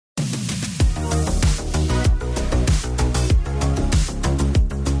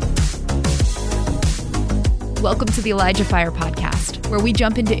Welcome to the ElijahFire podcast, where we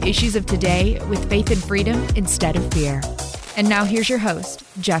jump into issues of today with faith and freedom instead of fear. And now here's your host,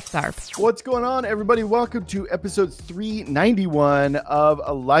 Jeff Tharp. What's going on, everybody? Welcome to episode 391 of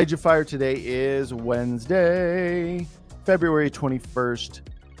ElijahFire. Today is Wednesday, February 21st,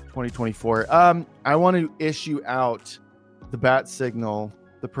 2024. I want to issue out the bat signal,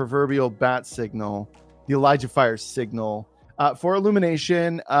 the proverbial bat signal, the ElijahFire signal for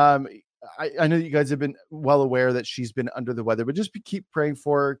Illumination. I know you guys have been well aware that she's been under the weather, but just keep praying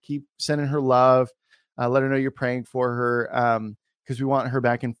for her, keep sending her love. Let her know you're praying for her because we want her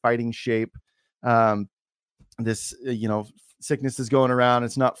back in fighting shape. This, sickness is going around.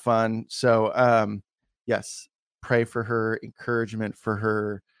 It's not fun. So, yes, pray for her, encouragement for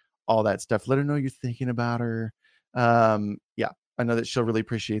her, all that stuff. Let her know you're thinking about her. Yeah, I know that she'll really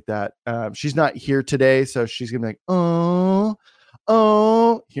appreciate that. She's not here today, so she's going to be like,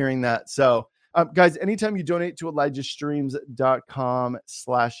 hearing that. So, guys, anytime you donate to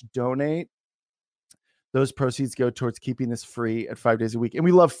ElijahStreams.com/donate, those proceeds go towards keeping this free at 5 days a week. And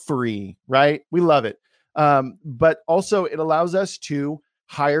we love free, right? We love it. But also it allows us to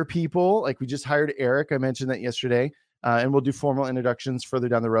hire people. Like we just hired Eric. I mentioned that yesterday, and we'll do formal introductions further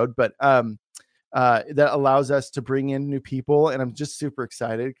down the road. But that allows us to bring in new people. And I'm just super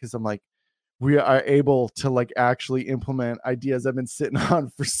excited because I'm like, we are able to like actually implement ideas I've been sitting on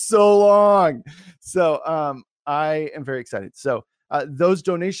for so long. So I am very excited. So those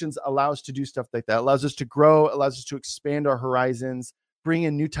donations allow us to do stuff like that. Allows us to grow, allows us to expand our horizons, bring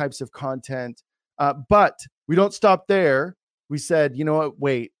in new types of content. But we don't stop there. We said, you know what,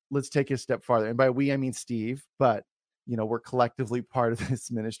 wait, let's take it a step farther. And by we, I mean Steve, but we're collectively part of this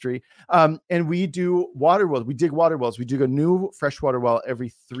ministry. And we do water wells. We dig water wells. We dig a new freshwater well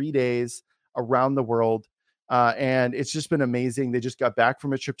every 3 days around the world. And it's just been amazing. They just got back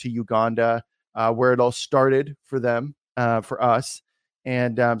from a trip to Uganda, where it all started for them, for us.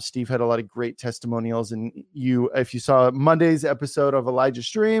 And Steve had a lot of great testimonials. And if you saw Monday's episode of Elijah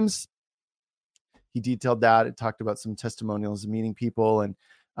Streams, he detailed that. It talked about some testimonials and meeting people. And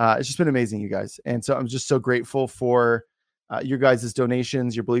it's just been amazing, you guys. And so I'm just so grateful for your guys'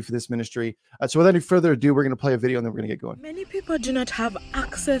 donations, your belief in this ministry. So without any further ado, we're going to play a video and then we're going to get going. Many people do not have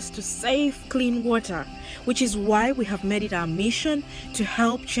access to safe, clean water, which is why we have made it our mission to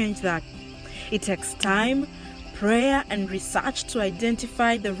help change that. It takes time, prayer, and research to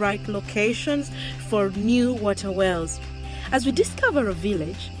identify the right locations for new water wells. As we discover a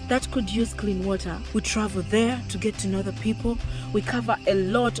village that could use clean water, we travel there to get to know the people. We cover a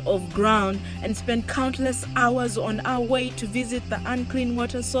lot of ground and spend countless hours on our way to visit the unclean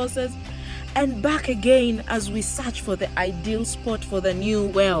water sources and back again as we search for the ideal spot for the new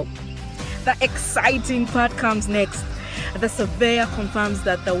well. The exciting part comes next. The surveyor confirms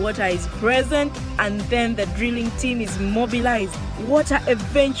that the water is present, and then the drilling team is mobilized. Water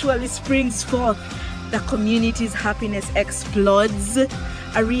eventually springs forth. The community's happiness explodes,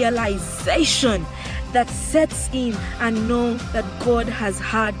 a realization that sets in and know that God has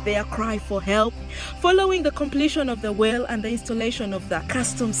heard their cry for help. Following the completion of the well and the installation of the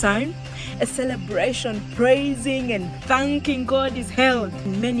custom sign, a celebration praising and thanking God is held.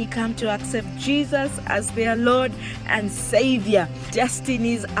 Many come to accept Jesus as their Lord and Savior.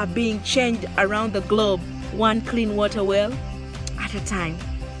 Destinies are being changed around the globe, one clean water well at a time.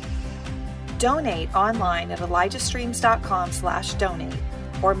 Donate online at ElijahStreams.com/donate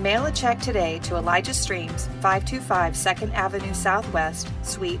or mail a check today to Elijah Streams, 525 2nd Avenue Southwest,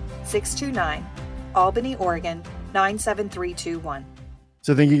 Suite 629, Albany, Oregon, 97321.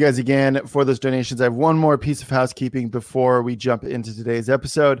 So thank you guys again for those donations. I have one more piece of housekeeping before we jump into today's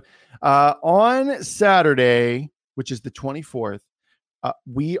episode. On Saturday, which is the 24th,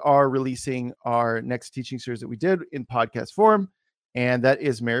 we are releasing our next teaching series that we did in podcast form. And that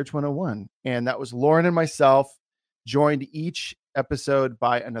is Marriage 101. And that was Lauren and myself, joined each episode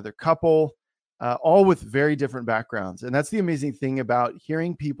by another couple, all with very different backgrounds. And that's the amazing thing about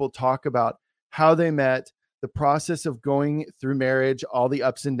hearing people talk about how they met, the process of going through marriage, all the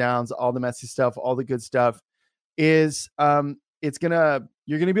ups and downs, all the messy stuff, all the good stuff is you're going to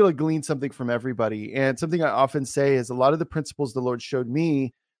be able to glean something from everybody. And something I often say is a lot of the principles the Lord showed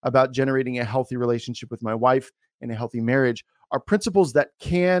me about generating a healthy relationship with my wife and a healthy marriage are principles that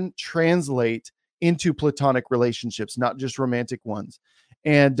can translate into platonic relationships, not just romantic ones.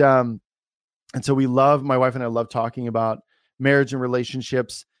 And so my wife and I love talking about marriage and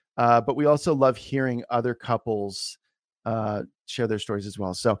relationships, but we also love hearing other couples share their stories as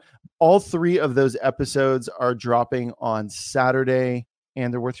well. So all three of those episodes are dropping on Saturday,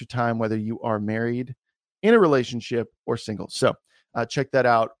 and they're worth your time, whether you are married, in a relationship, or single. So Check that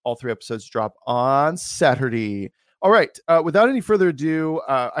out. All 3 episodes drop on Saturday. All right. Without any further ado,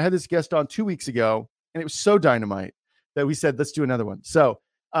 I had this guest on 2 weeks ago, and it was so dynamite that we said, let's do another one. So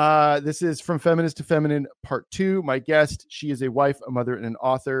this is From Feminist to Feminine Part 2. My guest, she is a wife, a mother, and an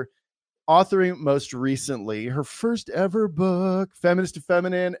author. Authoring most recently her first ever book, Feminist to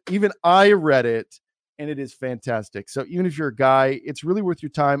Feminine. Even I read it, and it is fantastic. So even if you're a guy, it's really worth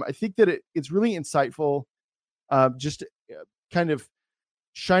your time. I think that it's really insightful, just kind of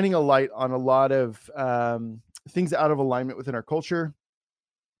shining a light on a lot of things out of alignment within our culture,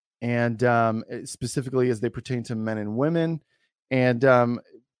 and specifically as they pertain to men and women. And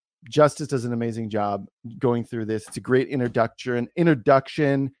Justice does an amazing job going through this. It's a great introductory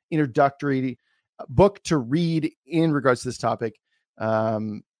book to read in regards to this topic.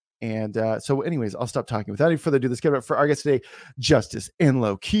 So anyways, I'll stop talking. Without any further ado, let's get it up for our guest today, Justice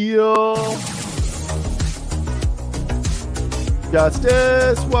ENLOW KUEHL.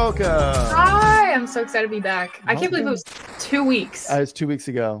 Justice, welcome. Hi, I'm so excited to be back. I can't believe it was 2 weeks. It was 2 weeks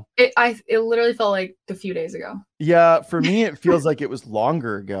ago. It literally felt like a few days ago. Yeah, for me, it feels like it was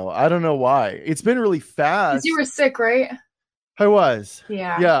longer ago. I don't know why. It's been really fast. Because you were sick, right? I was.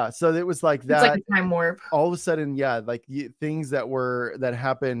 Yeah. Yeah. So it was like that. It's like a time warp. All of a sudden, yeah, like things that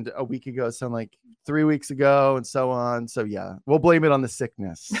happened a week ago sound like 3 weeks ago, and so on. So yeah, we'll blame it on the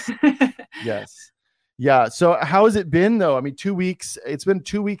sickness. Yes. Yeah. So how has it been though? I mean, 2 weeks. It's been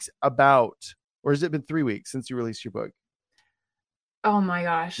 2 weeks or has it been 3 weeks since you released your book? Oh my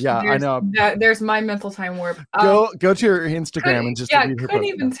gosh. Yeah, I know. There's my mental time warp. Go to your Instagram and just read her couldn't post.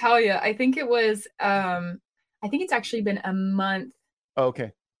 even tell you. I think it was. I think it's actually been a month. Oh,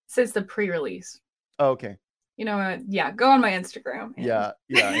 okay. Since the pre-release. Oh, okay. You know, go on my Instagram. Yeah,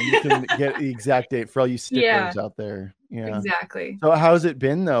 and you can get the exact date for all you sticklers out there. Yeah, exactly. So how's it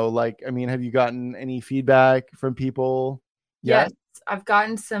been though? Like, I mean, have you gotten any feedback from people? Yes, I've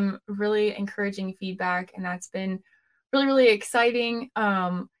gotten some really encouraging feedback, and that's been really, really exciting.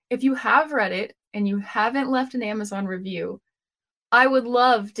 If you have read it and you haven't left an Amazon review, I would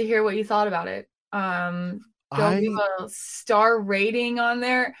love to hear what you thought about it. Give a star rating on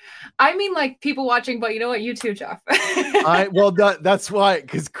there. I mean, like people watching, but you know what? You too, Jeff. That's why,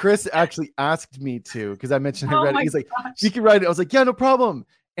 because Chris actually asked me to, because I mentioned I read it. He's like, you can write it. I was like, yeah, no problem.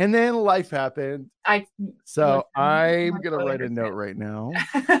 And then life happened. I'm gonna write a note right now.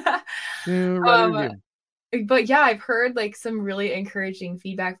 But yeah, I've heard like some really encouraging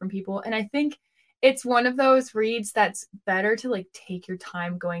feedback from people, and I think it's one of those reads that's better to like take your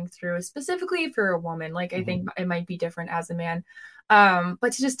time going through, specifically for a woman. Like, I think it might be different as a man.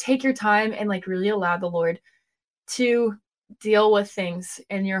 But to just take your time and like really allow the Lord to deal with things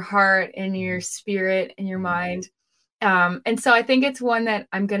in your heart, in your spirit, in your mind. And so I think it's one that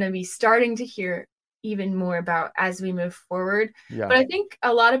I'm going to be starting to hear even more about as we move forward. Yeah. But I think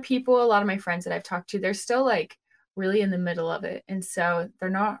a lot of my friends that I've talked to, they're still like really in the middle of it, and so they're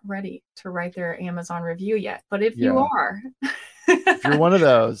not ready to write their Amazon review yet. But if you are, if you're one of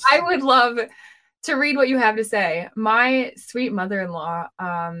those, I would love to read what you have to say. My sweet mother-in-law,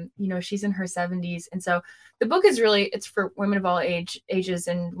 she's in her 70s, and so the book is it's for women of all ages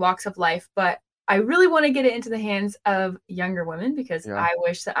and walks of life, but I really want to get it into the hands of younger women, because I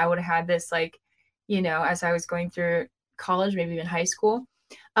wish that I would have had this as I was going through college, maybe even high school.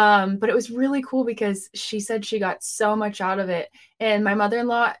 But it was really cool because she said she got so much out of it. And my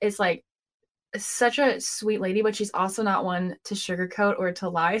mother-in-law is like such a sweet lady, but she's also not one to sugarcoat or to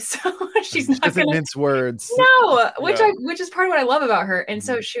lie. So she's not going to mince words. No, which is part of what I love about her. And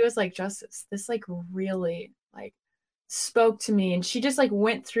so she was like, Justice, this like really like spoke to me. And she just like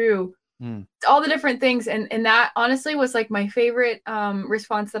went through all the different things. And that honestly was like my favorite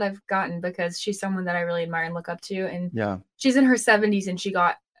response that I've gotten, because she's someone that I really admire and look up to. And she's in her 70s and she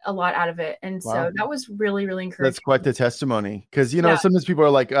got a lot out of it. And so that was really, really encouraging. That's quite the testimony. Because, sometimes people are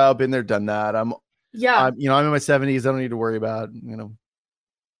like, oh, been there, done that. I'm in my 70s. I don't need to worry about, I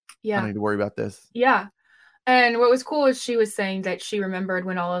don't need to worry about this. Yeah. And what was cool is she was saying that she remembered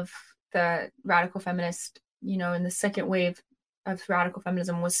when all of the radical feminists, in the second wave of radical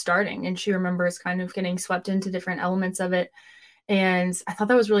feminism was starting, and she remembers kind of getting swept into different elements of it. And I thought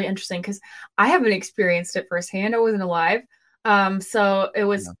that was really interesting because I haven't experienced it firsthand. I wasn't alive. So it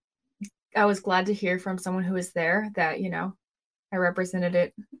was, I was glad to hear from someone who was there that, I represented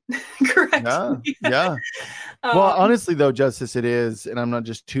it correctly. Yeah. Well, honestly though, Justice, it is, and I'm not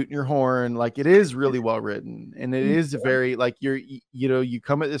just tooting your horn, like it is really well written, and it is very like you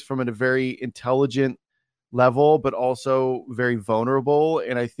come at this from a very intelligent level, but also very vulnerable.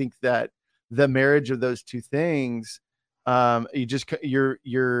 And I think that the marriage of those two things, you're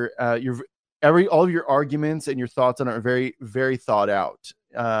all of your arguments and your thoughts on it are very, very thought out.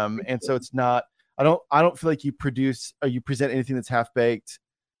 And so it's not, I don't feel like you present anything that's half baked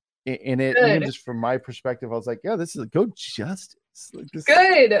in it. Good. Even just from my perspective, I was like, yeah, this is go justice. Like,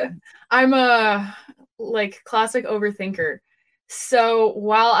 Good. I'm a like classic overthinker. So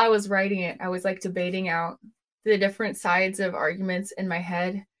while I was writing it, I was like debating out the different sides of arguments in my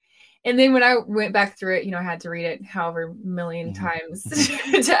head. And then when I went back through it, I had to read it however million times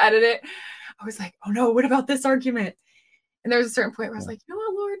to edit it. I was like, oh no, what about this argument? And there was a certain point where I was like, you know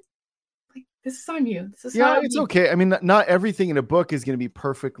what, Lord, like this is on you. This is not it's me. okay. I mean, not everything in a book is going to be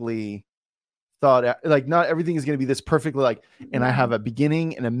perfectly thought out. Like not everything is going to be this perfectly like, and I have a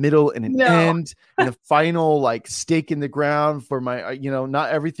beginning and a middle and an end and a final like stake in the ground for my,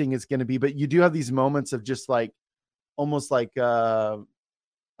 not everything is going to be, but you do have these moments of just like, almost like, I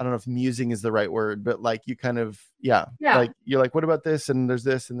don't know if musing is the right word, but like you kind of, like you're like, what about this? And there's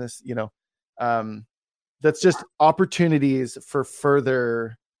this and this, that's just opportunities for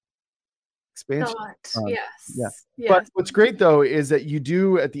further expansion. Yes. But what's great though, is that you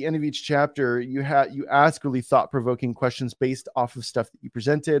do at the end of each chapter, you ask really thought-provoking questions based off of stuff that you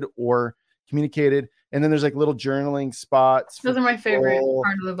presented or communicated. And then there's like little journaling spots. Those are my favorite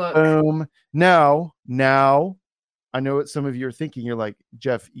part of the book. Boom. Now, I know what some of you are thinking. You're like,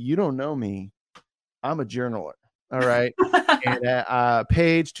 Jeff, you don't know me. I'm a journaler. All right. And a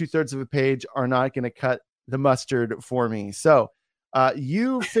page, 2/3 of a page are not going to cut the mustard for me. So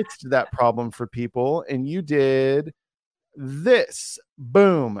you fixed that problem for people and you did this.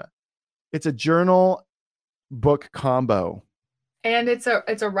 Boom. It's a journal book combo. And it's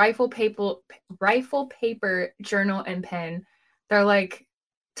a rifle paper journal and pen. They're like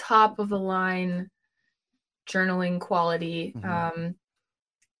top of the line journaling quality.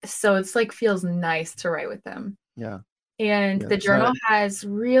 So it's like feels nice to write with them. And the journal has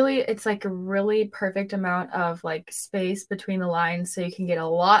it's like a really perfect amount of like space between the lines, so you can get a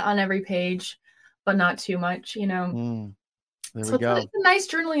lot on every page but not too much, There so we go. it's a nice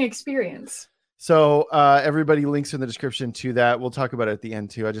journaling experience. So everybody, links in the description to that. We'll talk about it at the end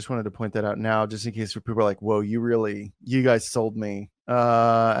too. I just wanted to point that out now, just in case people are like, whoa, you guys sold me.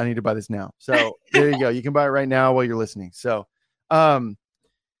 I need to buy this now. So there you go. You can buy it right now while you're listening. So I'm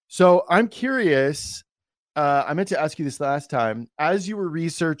curious. I meant to ask you this last time, as you were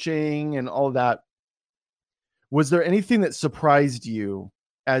researching and all that, was there anything that surprised you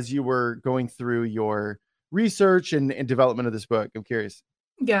as you were going through your research and development of this book? I'm curious.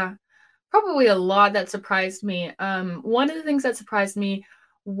 Yeah, probably a lot that surprised me. One of the things that surprised me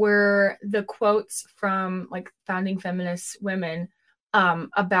were the quotes from like founding feminist women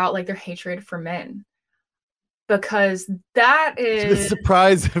about like their hatred for men. Because that is the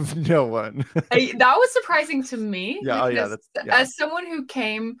surprise of no one. That was surprising to me. As someone who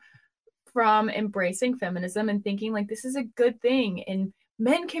came from embracing feminism and thinking like this is a good thing and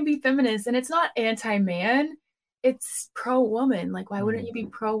men can be feminists and it's not anti-man, it's pro-woman. Like why wouldn't you be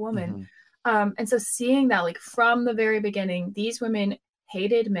pro-woman? And so seeing that like from the very beginning, these women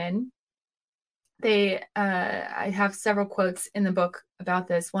hated men. I have several quotes in the book about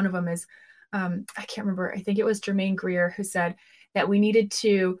this. One of them is I can't remember. I think it was Germaine Greer who said that we needed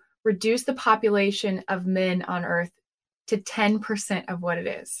to reduce the population of men on Earth to 10% of what it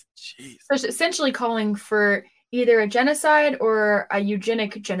is. Jeez. So essentially calling for either a genocide or a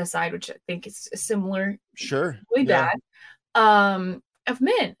eugenic genocide, which I think is similar. Sure. Really bad. Of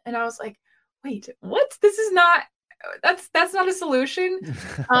men. And I was like, wait, what? This is not, that's not a solution.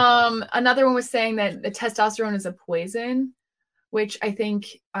 Another one was saying that the testosterone is a poison, which I think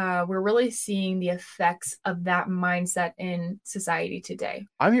we're really seeing the effects of that mindset in society today.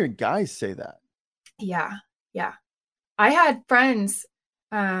 I'm hearing guys say that. Yeah. I had friends,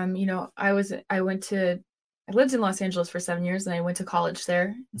 I lived in Los Angeles for 7 years and I went to college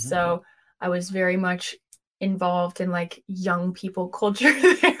there. So I was very much involved in like young people culture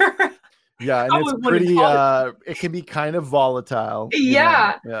there. Yeah. And it's pretty, it can be kind of volatile.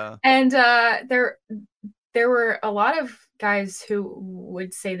 Yeah. Yeah. And there were a lot of guys who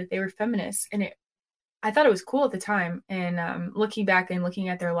would say that they were feminists, and I thought it was cool at the time. And looking back and looking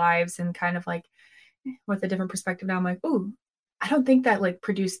at their lives and kind of like with a different perspective now, I'm like, ooh, I don't think that like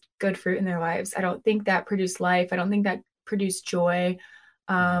produced good fruit in their lives. I don't think that produced life. I don't think that produced joy,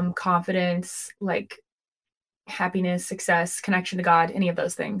 confidence, like happiness, success, connection to God, any of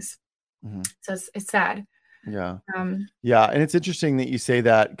those things. So it's sad. Yeah. Yeah. And it's interesting that you say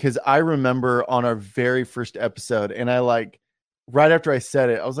that, because I remember on our very first episode, and I like right after I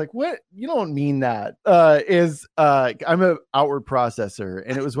said it, I was like, what? You don't mean that. I'm an outward processor.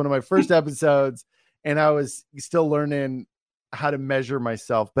 And it was one of my first episodes, and I was still learning how to measure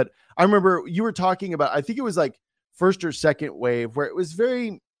myself. But I remember you were talking about, I think it was like first or second wave, where it was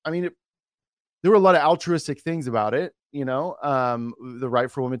very, I mean, there were a lot of altruistic things about it, you know, the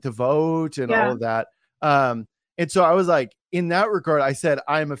right for women to vote and all of that. And so I was like, in that regard, I said,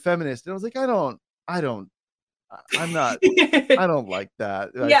 I'm a feminist. And I was like, I'm not, I don't like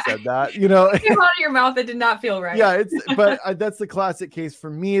that. I said that, you know, it came out of your mouth. It did not feel right. Yeah. But that's the classic case for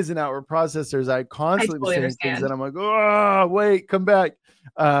me as an outward processor. I constantly saying things and I'm like, oh, wait, come back.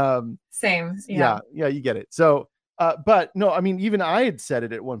 Same. Yeah. You get it. So, but no, I mean, even I had said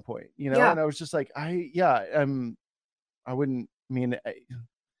it at one point, you know, and I was just like, I wouldn't mean,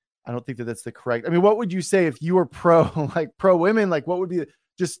 I don't think that that's the correct. I mean, what would you say if you were pro women? Like, what would be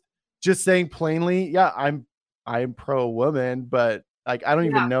just saying plainly? Yeah, I'm pro woman, but like, I don't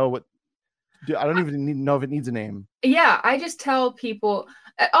even know I don't even know if it needs a name. Yeah, I just tell people.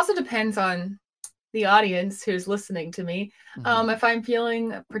 It also depends on the audience who's listening to me. If I'm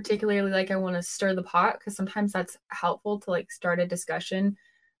feeling particularly like I want to stir the pot, because sometimes that's helpful to like start a discussion,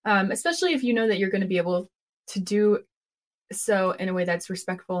 especially if you know that you're going to be able to do so in a way that's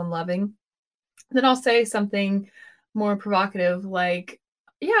respectful and loving, then I'll say something more provocative like,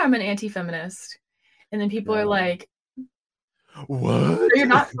 yeah, I'm an anti-feminist. And then people are like, what? So you're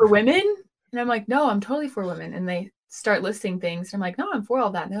not for women? And I'm like, no, I'm totally for women. And they start listing things. And I'm like, no, I'm for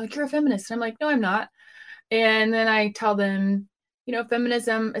all that. And they're like, you're a feminist. And I'm like, no, I'm not. And then I tell them, you know,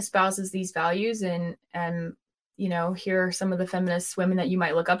 feminism espouses these values and, you know, here are some of the feminist women that you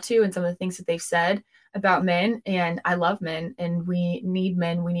might look up to and some of the things that they've said about men. And I love men and we need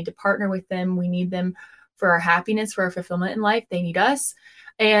men. We need to partner with them. We need them for our happiness, for our fulfillment in life. They need us.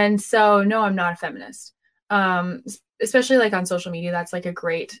 And so, no, I'm not a feminist. Especially like on social media, that's like a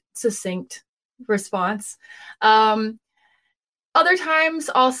great succinct response. Other times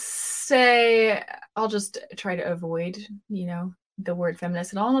I'll just try to avoid, you know, the word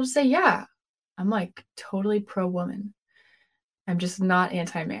feminist at all. And I'll just say, yeah, I'm like totally pro woman. I'm just not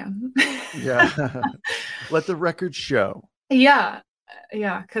anti-man. Yeah. Let the record show. Yeah.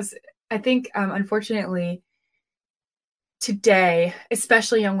 Because I think, unfortunately, today,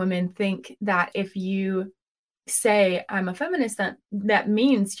 especially young women think that if you say I'm a feminist, that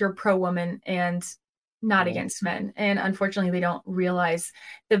means you're pro-woman and not against men. And unfortunately, they don't realize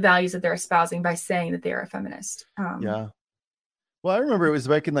the values that they're espousing by saying that they are a feminist. Yeah. Well, I remember it was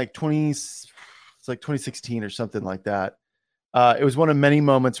back in like 2016 or something like that. It was one of many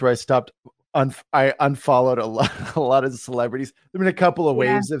moments where I stopped. I unfollowed a lot of celebrities. There've been a couple of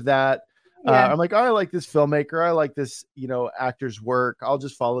waves of that. I'm like, oh, I like this filmmaker. I like this, you know, actor's work. I'll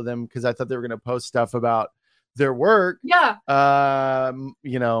just follow them because I thought they were going to post stuff about their work. Yeah.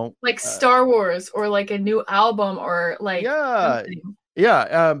 You know, like Star Wars or like a new album or like something.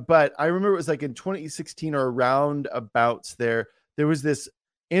 But I remember it was like in 2016 or around abouts there was this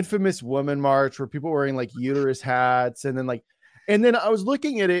infamous woman march where people were wearing like uterus hats and then I was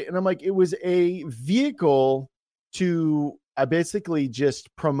looking at it and I'm like, it was a vehicle to basically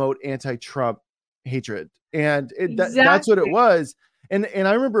just promote anti-Trump hatred. And that's what it was. And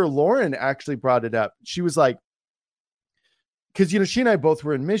I remember Lauren actually brought it up. She was like, because, you know, she and I both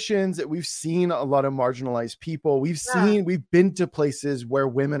were in missions. We've seen a lot of marginalized people. We've been to places where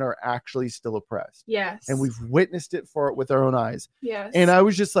women are actually still oppressed. Yes. And we've witnessed it with our own eyes. Yes. And I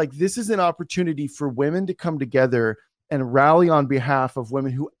was just like, this is an opportunity for women to come together and rally on behalf of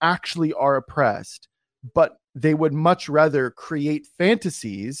women who actually are oppressed, but they would much rather create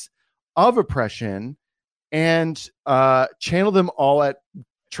fantasies of oppression and channel them all at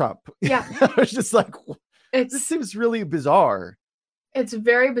Trump. Yeah. I was just like, this seems really bizarre. It's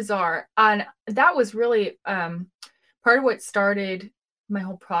very bizarre. And that was really part of what started my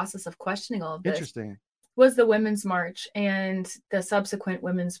whole process of questioning all of this. Interesting. Was the Women's March and the subsequent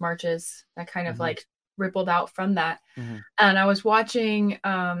women's marches that kind of like rippled out from that. And I was watching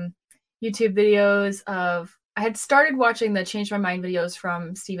YouTube videos I had started watching the Change My Mind videos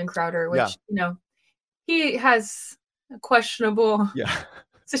from Steven Crowder, which, you know, he has a questionable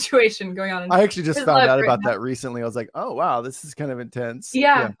situation going on. I actually just found out about that recently. I was like, oh, wow, this is kind of intense.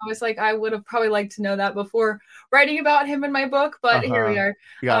 Yeah. I was like, I would have probably liked to know that before writing about him in my book, but here we are.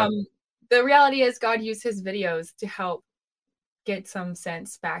 The reality is God used his videos to help get some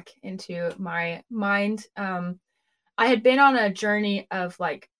sense back into my mind. I had been on a journey of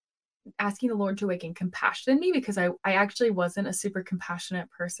like asking the Lord to awaken compassion in me because I actually wasn't a super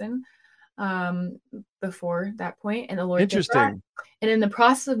compassionate person before that point, and the Lord did that. And in the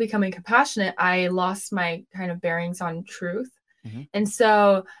process of becoming compassionate, I lost my kind of bearings on truth. And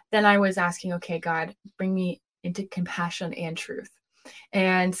so then I was asking, okay, God, bring me into compassion and truth.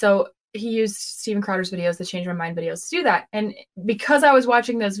 And so he used Steven Crowder's videos, the Change My Mind videos, to do that. And because I was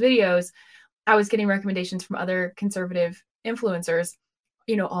watching those videos, I was getting recommendations from other conservative influencers,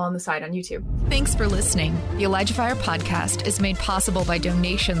 all on the side on YouTube. Thanks for listening. The ElijahFire podcast is made possible by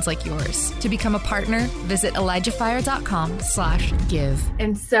donations like yours. To become a partner, visit ElijahFire.com/give.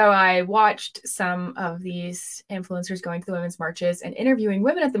 And so I watched some of these influencers going to the women's marches and interviewing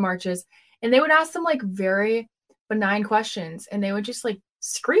women at the marches, and they would ask them like very benign questions, and they would just like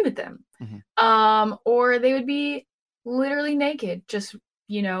scream at them. Or they would be literally naked, just,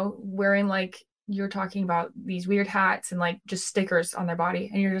 wearing like, you're talking about these weird hats and like just stickers on their body.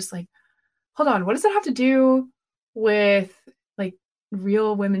 And you're just like, hold on, what does that have to do with like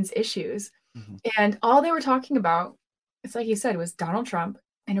real women's issues? And all they were talking about, it's like you said, was Donald Trump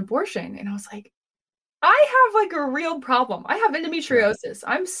and abortion. And I was like, I have like a real problem. I have endometriosis.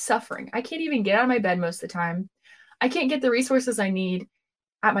 I'm suffering. I can't even get out of my bed most of the time. I can't get the resources I need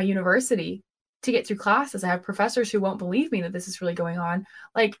at my university to get through classes. I have professors who won't believe me that this is really going on.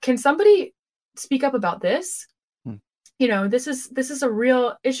 Like, can somebody speak up about this? This is a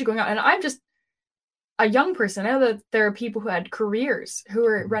real issue going on. And I'm just a young person. I know that there are people who had careers who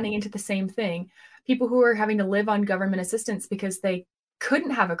are running into the same thing. People who are having to live on government assistance because they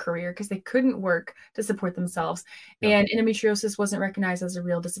couldn't have a career, because they couldn't work to support themselves. And endometriosis wasn't recognized as a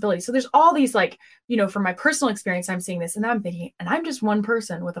real disability. So there's all these like, from my personal experience, I'm seeing this and I'm thinking, and I'm just one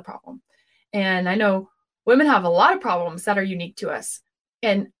person with a problem. And I know women have a lot of problems that are unique to us.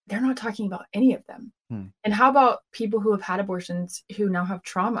 And they're not talking about any of them. And how about people who have had abortions who now have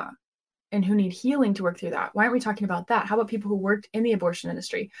trauma and who need healing to work through that? Why aren't we talking about that? How about people who worked in the abortion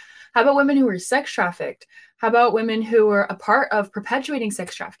industry? How about women who were sex trafficked? How about women who were a part of perpetuating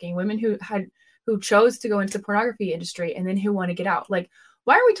sex trafficking? Women who chose to go into the pornography industry and then who want to get out? Like,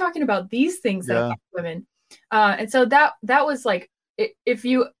 why are we talking about these things that affect women? And so that was like, if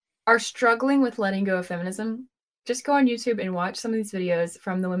you are struggling with letting go of feminism, just go on YouTube and watch some of these videos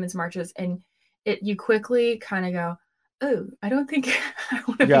from the women's marches, and you quickly kind of go, oh, I don't think I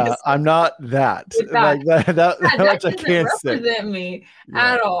want to be I'm not that. Like that much I can't represent me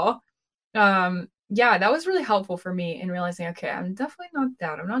at all. That was really helpful for me in realizing, okay, I'm definitely not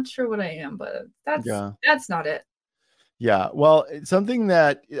that. I'm not sure what I am, but that's not it. Yeah. Well,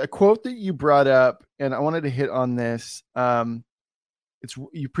 a quote that you brought up, and I wanted to hit on this.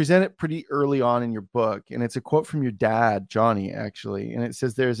 You present it pretty early on in your book, and it's a quote from your dad, Johnny, actually. And it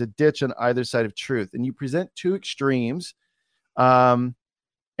says, there's a ditch on either side of truth. And you present two extremes, and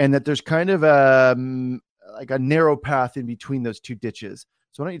that there's kind of a narrow path in between those two ditches.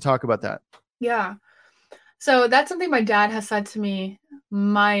 So why don't you talk about that? Yeah. So that's something my dad has said to me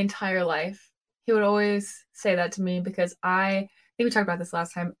my entire life. He would always say that to me because I think we talked about this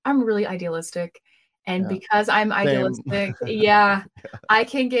last time. I'm really idealistic. And because I'm idealistic, I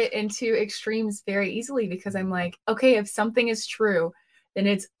can get into extremes very easily because I'm like, okay, if something is true, then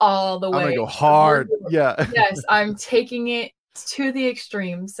it's all the way. I'm gonna go hard. Yes, I'm taking it to the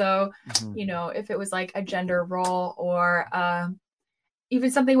extreme. So, if it was like a gender role or even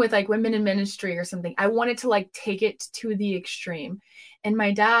something with like women in ministry or something, I wanted to like take it to the extreme. And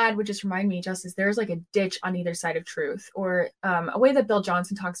my dad would just remind me, Justice, there's like a ditch on either side of truth. Or a way that Bill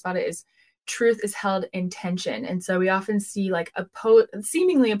Johnson talks about it is truth is held in tension. And so we often see like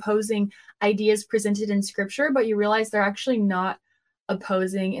seemingly opposing ideas presented in scripture, but you realize they're actually not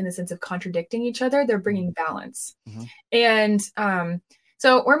opposing in the sense of contradicting each other. They're bringing balance. And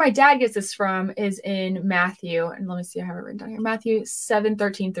so where my dad gets this from is in Matthew, and let me see, I have it written down here, Matthew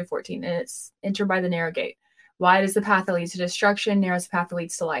 7:13-14, and it's enter by the narrow gate. Wide is the path that leads to destruction, narrow is the path that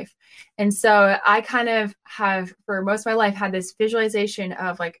leads to life. And so I kind of have, for most of my life, had this visualization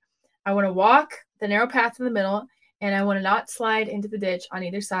of like, I want to walk the narrow path in the middle, and I want to not slide into the ditch on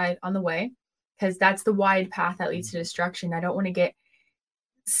either side on the way, because that's the wide path that leads to destruction. I don't want to get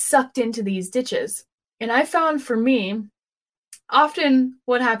sucked into these ditches. And I found for me, often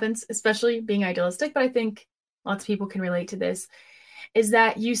what happens, especially being idealistic, but I think lots of people can relate to this, is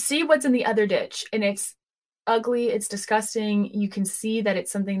that you see what's in the other ditch and it's ugly, it's disgusting. You can see that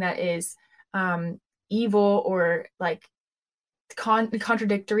it's something that is evil or like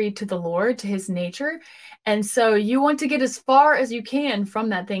contradictory to the Lord, to his nature. And so you want to get as far as you can from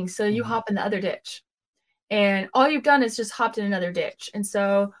that thing. So you hop in the other ditch. And all you've done is just hopped in another ditch. And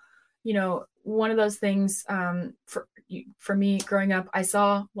so, one of those things for me growing up, I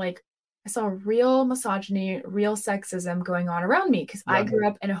saw real misogyny, real sexism going on around me because I grew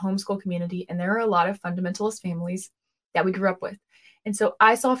up in a homeschool community, and there are a lot of fundamentalist families that we grew up with. And so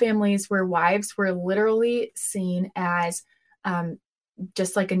I saw families where wives were literally seen as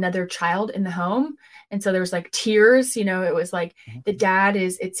just like another child in the home. And so there was like tiers, you know, it was like the dad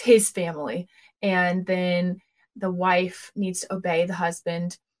it's his family. And then the wife needs to obey the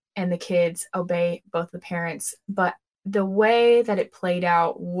husband and the kids obey both the parents. But the way that it played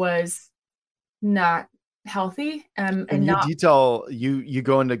out was not healthy. And And you not, detail, you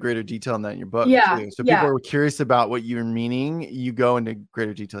go into greater detail in that in your book too. So people are curious about what you're meaning. You go into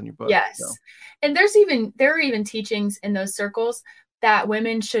greater detail in your book. Yes. So. And there are even teachings in those circles that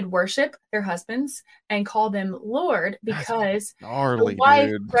women should worship their husbands and call them Lord, because gnarly, the wife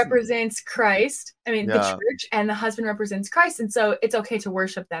dude. represents Christ. I mean, the church, and the husband represents Christ. And so it's okay to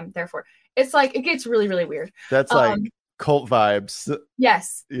worship them. Therefore, it's like, it gets really, really weird. That's like cult vibes.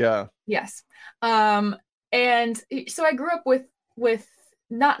 Yes. Yeah. Yes. And so I grew up with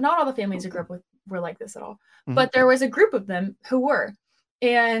not all the families I grew up with were like this at all, but there was a group of them who were.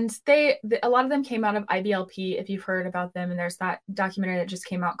 And a lot of them came out of IBLP, if you've heard about them. And there's that documentary that just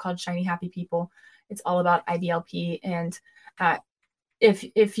came out called Shiny Happy People. It's all about IBLP. And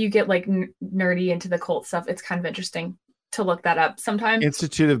if you get like nerdy into the cult stuff, it's kind of interesting to look that up sometime.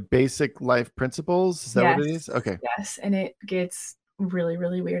 Institute of Basic Life Principles. Is that what it is? Okay. Yes. And it gets really,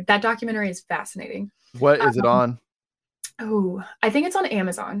 really weird. That documentary is fascinating. What is it on? Oh, I think it's on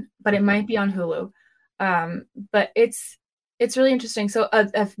Amazon, but it might be on Hulu. But it's really interesting. So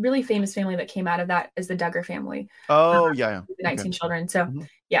a really famous family that came out of that is the Duggar family. Oh, yeah. 19 children. So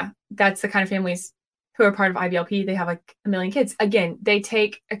yeah, that's the kind of families who are part of IBLP. They have like 1 million kids. Again,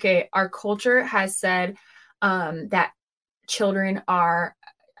 our culture has said that children are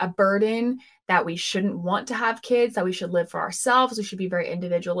a burden, that we shouldn't want to have kids, that we should live for ourselves. We should be very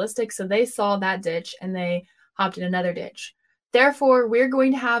individualistic. So they saw that ditch and they hopped in another ditch. Therefore, we're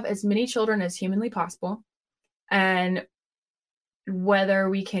going to have as many children as humanly possible. And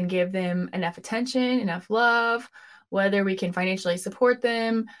whether we can give them enough attention, enough love, whether we can financially support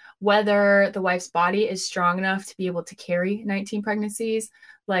them, whether the wife's body is strong enough to be able to carry 19 pregnancies.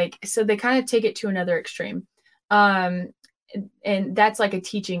 So they kind of take it to another extreme. And that's like a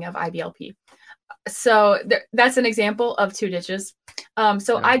teaching of IBLP. So that's an example of two ditches.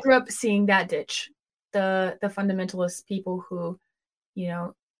 I grew up seeing that ditch, the fundamentalist people who, you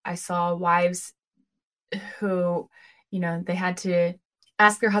know, I saw wives who, you know, they had to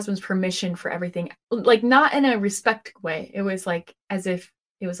ask their husband's permission for everything, like not in a respect way. It was like as if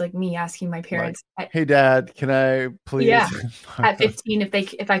it was like me asking my parents, "Hey, Dad, can I please?" Yeah, at 15,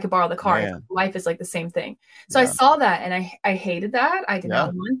 if I could borrow the car. The wife is like the same thing. So I saw that and I hated that. I did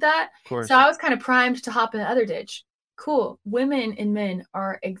not want that. So I was kind of primed to hop in the other ditch. Cool. Women and men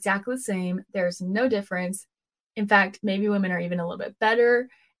are exactly the same. There's no difference. In fact, maybe women are even a little bit better,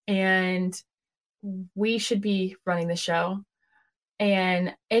 and we should be running the show.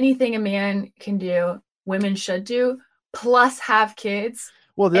 And anything a man can do, women should do, plus have kids.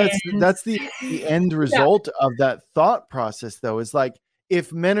 Well, that's the end result of that thought process, though, is like,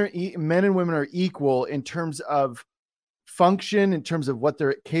 if men and women are equal in terms of function, in terms of what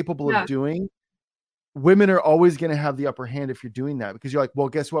they're capable of doing, women are always going to have the upper hand if you're doing that, because you're like, well,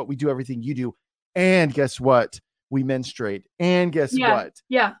 guess what? We do everything you do. And guess what? We menstruate. And guess what?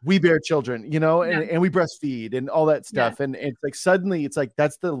 Yeah. We bear children, you know, and we breastfeed and all that stuff. And it's like, suddenly it's like,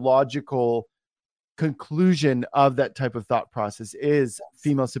 that's the logical conclusion of that type of thought process, is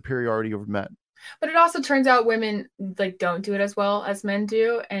female superiority over men. But it also turns out women like don't do it as well as men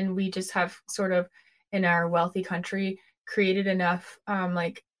do. And we just have sort of, in our wealthy country, created enough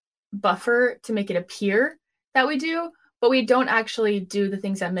like buffer to make it appear that we do, but we don't actually do the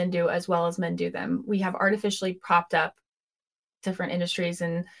things that men do as well as men do them. We have artificially propped up different industries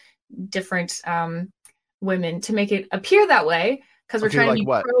and different women to make it appear that way, because we're trying to be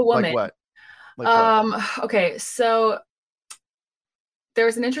pro-woman. Like what? Okay, so there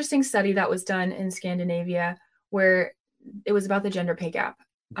was an interesting study that was done in Scandinavia where it was about the gender pay gap.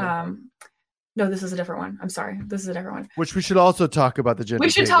 Okay. No, this is a different one. I'm sorry. This is a different one. Which we should also talk about the gender. We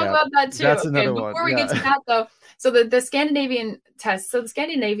should talk about that too. That's another one. Before we get to that, though, so the Scandinavian test. So the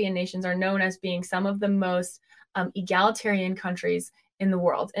Scandinavian nations are known as being some of the most egalitarian countries in the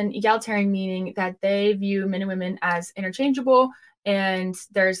world, and egalitarian meaning that they view men and women as interchangeable, and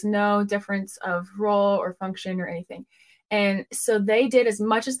there's no difference of role or function or anything. And so they did as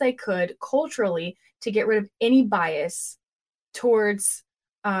much as they could culturally to get rid of any bias towards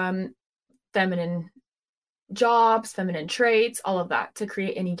feminine jobs, feminine traits, all of that, to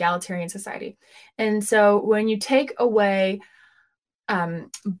create an egalitarian society. And so when you take away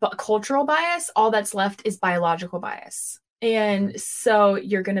cultural bias, all that's left is biological bias. And so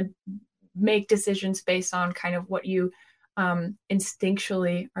you're going to make decisions based on kind of what you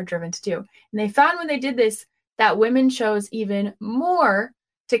instinctually are driven to do. And they found when they did this that women chose even more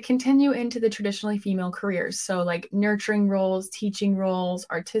to continue into the traditionally female careers. So like nurturing roles, teaching roles,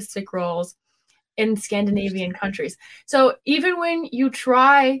 artistic roles in Scandinavian countries. So even when you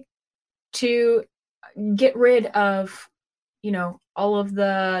try to get rid of, all of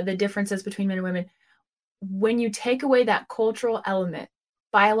the differences between men and women, when you take away that cultural element,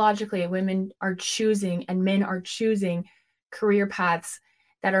 biologically, women are choosing and men are choosing career paths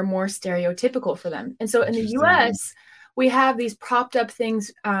that are more stereotypical for them. And so in the US, we have these propped up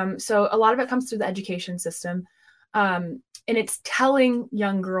things. So a lot of it comes through the education system. And it's telling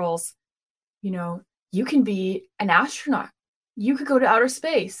young girls, you can be an astronaut. You could go to outer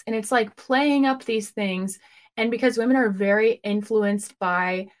space. And it's like playing up these things. And because women are very influenced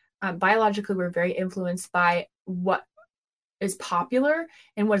by, biologically, we're very influenced by what is popular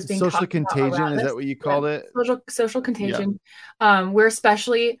and what is being social contagion. Is that what you called it? Social contagion. Yeah. We're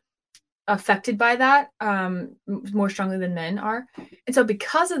especially affected by that more strongly than men are. And so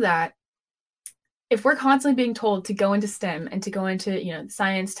because of that, if we're constantly being told to go into STEM and to go into,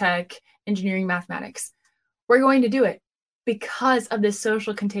 science, tech, engineering, mathematics, we're going to do it because of this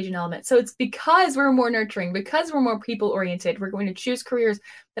social contagion element. So it's because we're more nurturing, because we're more people oriented, we're going to choose careers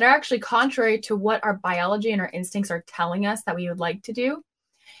that are actually contrary to what our biology and our instincts are telling us that we would like to do.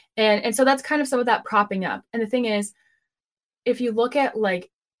 And so that's kind of some of that propping up. And the thing is, if you look at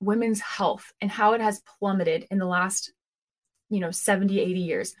like women's health and how it has plummeted in the last, 70, 80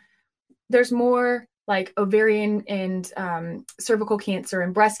 years, there's more like ovarian and cervical cancer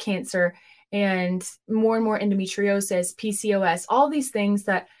and breast cancer and more endometriosis, PCOS, all these things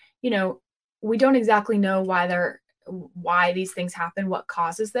that, we don't exactly know why these things happen, what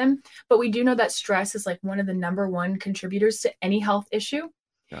causes them. But we do know that stress is like one of the number one contributors to any health issue.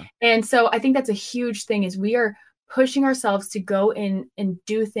 Yeah. And so I think that's a huge thing is we are pushing ourselves to go in and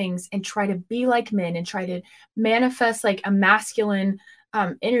do things and try to be like men and try to manifest like a masculine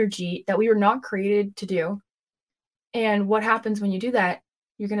energy that we were not created to do. And what happens when you do that?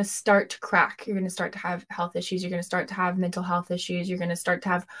 You're going to start to crack. You're going to start to have health issues. You're going to start to have mental health issues. You're going to start to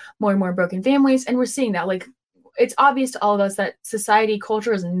have more and more broken families. And we're seeing that. Like, it's obvious to all of us that society,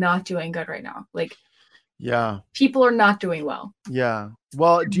 culture is not doing good right now. Like, yeah, people are not doing well. Yeah.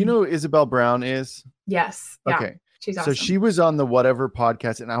 Well, do you know who Isabel Brown is? Yes. Yeah. Okay. She's awesome. So she was on the Whatever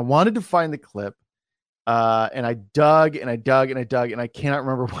podcast, and I wanted to find the clip. And I dug and I cannot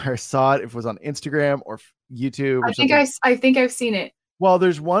remember where I saw it. If it was on Instagram or YouTube. I think I've seen it. Well,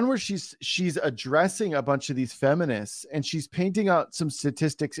 there's one where she's addressing a bunch of these feminists and she's painting out some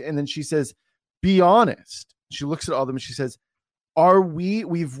statistics. And then she says, be honest. She looks at all of them and she says,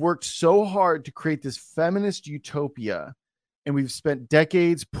 we've worked so hard to create this feminist utopia and we've spent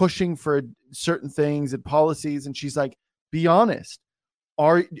decades pushing for certain things and policies. And she's like, be honest.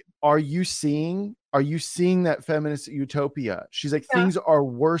 Are you seeing that feminist utopia? She's like, things are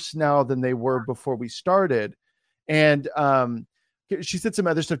worse now than they were before we started. And, she said some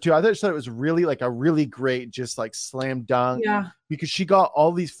other stuff too. I thought it was really like a really great, just like slam dunk because she got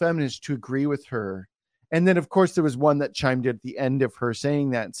all these feminists to agree with her. And then of course there was one that chimed in at the end of her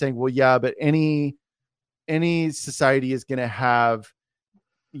saying that and saying, well, yeah, but any society is going to have,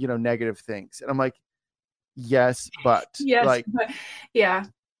 negative things. And I'm like, yes, but yeah.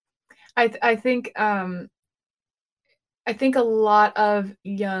 I think a lot of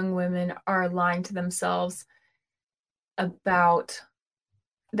young women are lying to themselves about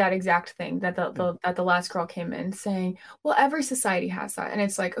that exact thing that the last girl came in saying, well, every society has that. And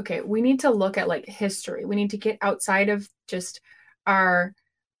it's like, okay, we need to look at like history. We need to get outside of just our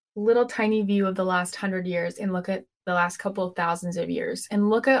little tiny view of the last 100 years and look at the last couple of thousands of years and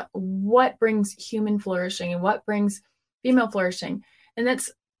look at what brings human flourishing and what brings female flourishing. And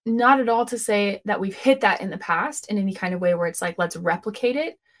that's not at all to say that we've hit that in the past in any kind of way where it's like, let's replicate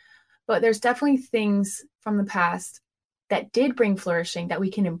it. But there's definitely things from the past that did bring flourishing that we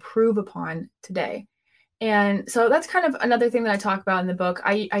can improve upon today. And so that's kind of another thing that I talk about in the book.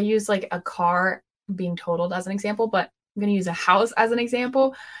 I use like a car being totaled as an example, but I'm going to use a house as an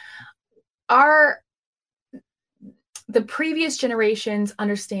example. The previous generation's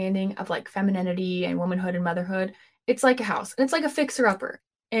understanding of like femininity and womanhood and motherhood, it's like a house and it's like a fixer-upper.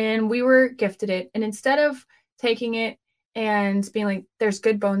 And we were gifted it. And instead of taking it and being like, there's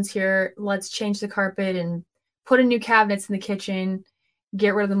good bones here, let's change the carpet and put in new cabinets in the kitchen,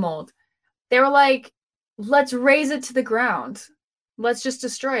 get rid of the mold. They were like, let's raise it to the ground. Let's just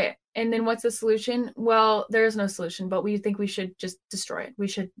destroy it. And then what's the solution? Well, there is no solution, but we think we should just destroy it. We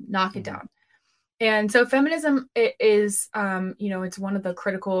should knock it down. And so feminism is, it's one of the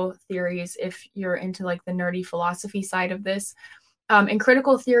critical theories if you're into like the nerdy philosophy side of this. And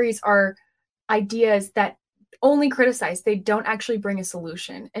critical theories are ideas that only criticize. They don't actually bring a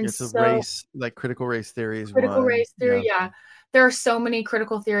solution. And It's a so race, like critical race theory is critical one. race theory, yeah. There are so many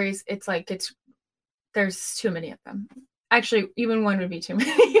critical theories. It's like there's too many of them. Actually, even one would be too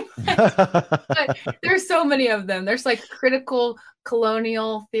many. But there's so many of them. There's like critical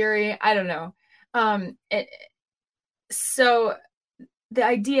colonial theory. I don't know. So the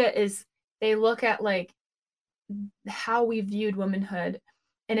idea is they look at like how we viewed womanhood,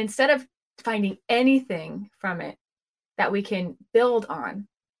 and instead of finding anything from it that we can build on,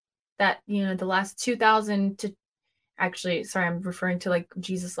 that, you know, the last 2000 to actually, sorry, I'm referring to like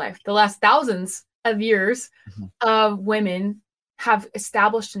Jesus' life, the last thousands of years of women have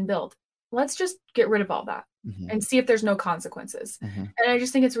established and built. Let's just get rid of all that and see if there's no consequences. And I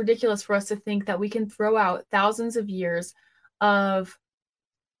just think it's ridiculous for us to think that we can throw out thousands of years of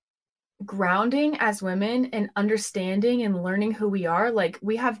grounding as women and understanding and learning who we are. Like,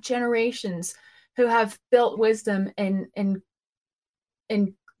 we have generations who have built wisdom and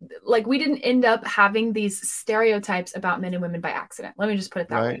like, we didn't end up having these stereotypes about men and women by accident. Let me just put it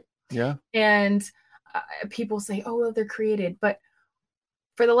that way. Yeah. And people say, oh, well, they're created. But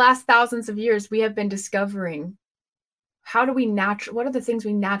for the last thousands of years, we have been discovering what are the things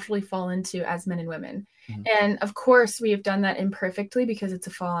we naturally fall into as men and women. And of course, we have done that imperfectly because it's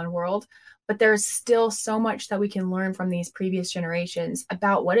a fallen world. But there's still so much that we can learn from these previous generations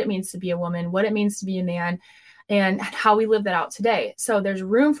about what it means to be a woman, what it means to be a man, and how we live that out today. So there's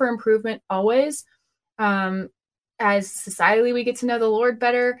room for improvement always. As societally, we get to know the Lord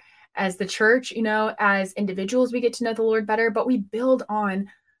better. As the church, you know, as individuals, we get to know the Lord better, but we build on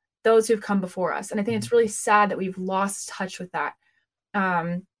those who've come before us. And I think it's really sad that we've lost touch with that.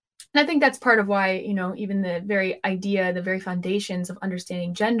 And I think that's part of why, you know, even the very idea, the very foundations of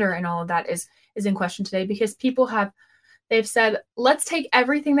understanding gender and all of that is in question today, because they've said, let's take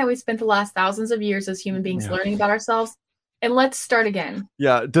everything that we spent the last thousands of years as human beings learning about ourselves, and let's start again.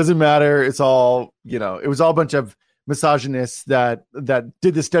 Yeah, it doesn't matter. It's all, you know, it was all a bunch of misogynists that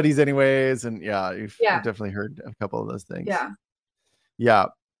did the studies anyways. And you've definitely heard a couple of those things. Yeah.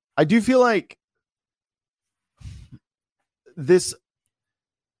 I do feel like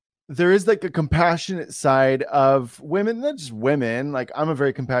there is like a compassionate side of women, not just women. Like, I'm a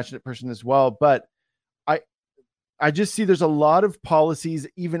very compassionate person as well, but I just see there's a lot of policies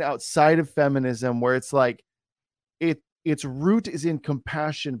even outside of feminism where it's like its root is in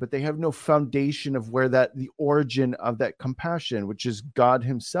compassion, but they have no foundation of where the origin of that compassion, which is God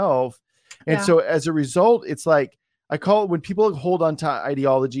himself. And so as a result, it's like, I call it, when people hold on to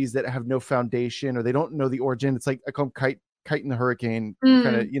ideologies that have no foundation or they don't know the origin, it's like, I call them kite in the hurricane,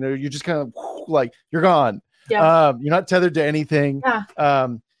 kind of, you know, you're just kind of like, you're gone. You're not tethered to anything.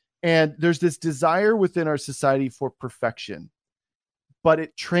 And there's this desire within our society for perfection, but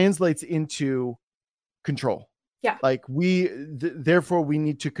it translates into control. Like therefore we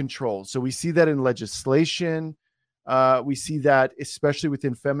need to control. So we see that in legislation. We see that especially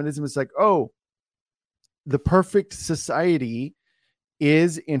within feminism. It's like, oh, the perfect society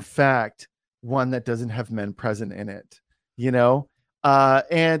is in fact one that doesn't have men present in it, you know?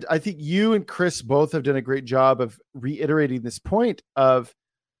 And I think you and Chris both have done a great job of reiterating this point of,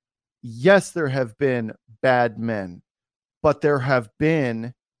 yes, there have been bad men, but there have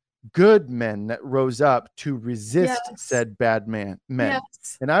been good men that rose up to resist said bad men.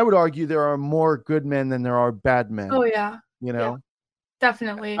 And I would argue there are more good men than there are bad men. Oh yeah. You know,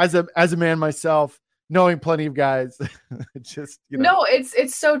 definitely. As a man myself, knowing plenty of guys, just, you know. No,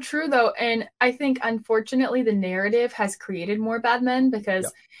 it's so true though. And I think unfortunately the narrative has created more bad men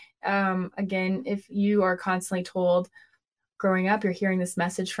because again, if you are constantly told growing up, you're hearing this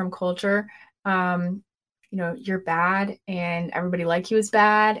message from culture, you know, you're bad and everybody like you is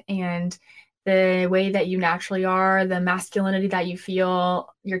bad, and the way that you naturally are, the masculinity that you feel,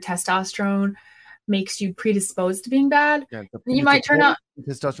 your testosterone makes you predisposed to being bad. You might turn out,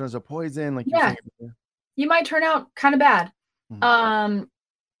 testosterone is a poison, like you might turn out kind of bad.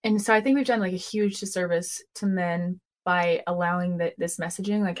 And so I think we've done like a huge disservice to men by allowing this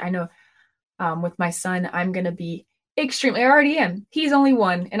messaging. Like, I know with my son, I'm gonna be extremely, I already am. He's only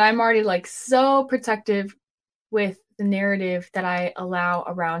one, and I'm already like so protective with the narrative that I allow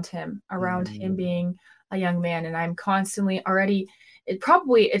around him being a young man. And I'm constantly already,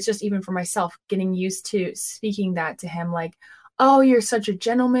 it's just even for myself, getting used to speaking that to him, like, oh, you're such a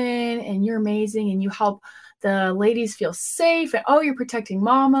gentleman and you're amazing and you help the ladies feel safe, and oh, you're protecting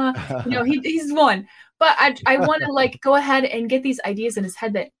mama. You know, he's one. But I want to like go ahead and get these ideas in his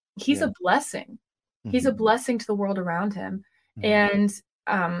head that he's a blessing. He's a blessing to the world around him. And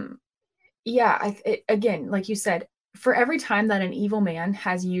again, like you said, for every time that an evil man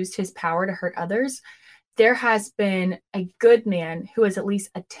has used his power to hurt others, there has been a good man who has at least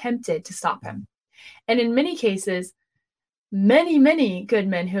attempted to stop him. And in many cases, many good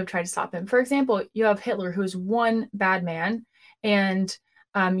men who have tried to stop him. For example, you have Hitler, who is one bad man, and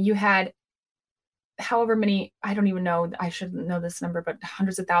you had however many, I don't even know, I shouldn't know this number, but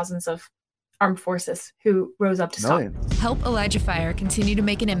hundreds of thousands of armed forces who rose up to stop him. Help ElijahFire continue to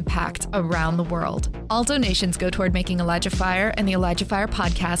make an impact around the world. All donations go toward making ElijahFire and the ElijahFire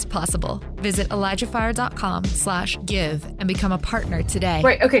podcast possible. Visit ElijahFire.com/give and become a partner today.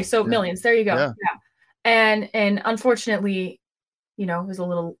 Right. Okay. So millions. There you go. Yeah. And unfortunately, it was a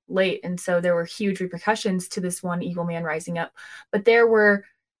little late. And so there were huge repercussions to this one evil man rising up. But there were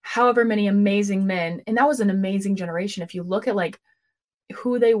however many amazing men. And that was an amazing generation. If you look at like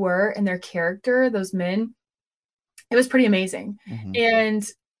who they were and their character, those men, it was pretty amazing. Mm-hmm. And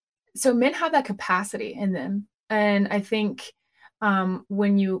so men have that capacity in them. And I think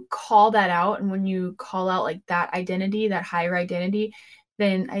when you call that out and when you call out like that identity, that higher identity,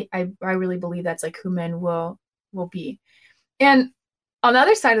 then I really believe that's like who men will be. And on the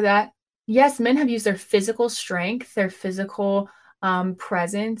other side of that, yes, men have used their physical strength, their physical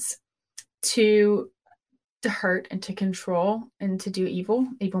presence to hurt and to control and to do evil.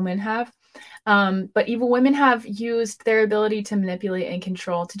 Evil men have. But evil women have used their ability to manipulate and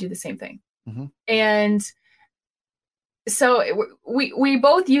control to do the same thing. Mm-hmm. And so we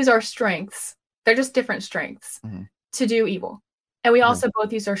both use our strengths. They're just different strengths to do evil. And we also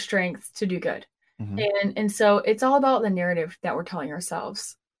both use our strengths to do good. Mm-hmm. And so it's all about the narrative that we're telling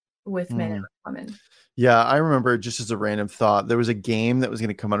ourselves with men and women. Yeah, I remember, just as a random thought, there was a game that was going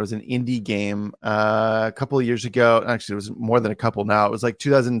to come out. It was an indie game a couple of years ago. Actually, it was more than a couple now. It was like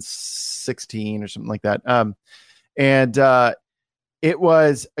 2016 or something like that. It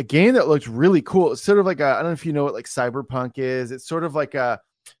was a game that looked really cool. It's sort of like I don't know if you know what like cyberpunk is. It's sort of like a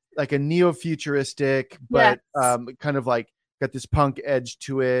neo-futuristic, but kind of like got this punk edge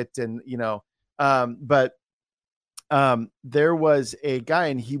to it. And, there was a guy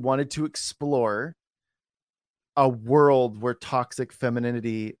and he wanted to explore a world where toxic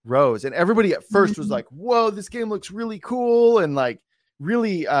femininity rose. And everybody at first was like, whoa, this game looks really cool and like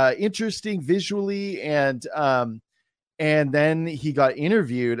really interesting visually. And then he got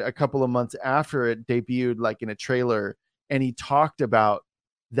interviewed a couple of months after it debuted, like in a trailer, and he talked about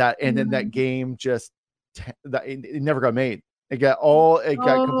that. And then that game just, it never got made. It got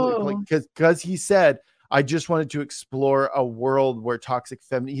completely, because he said, I just wanted to explore a world where toxic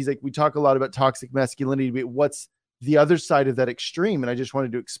femininity, he's like, we talk a lot about toxic masculinity, but what's the other side of that extreme? And I just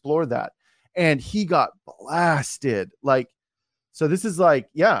wanted to explore that. And he got blasted. Like, so this is like,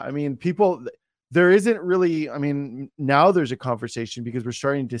 people, there isn't really, now there's a conversation because we're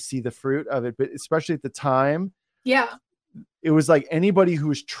starting to see the fruit of it, but especially at the time. Yeah. It was like anybody who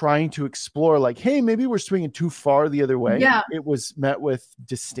was trying to explore, like, hey, maybe we're swinging too far the other way. Yeah. It was met with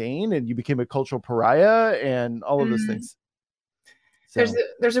disdain and you became a cultural pariah and all of those things. So.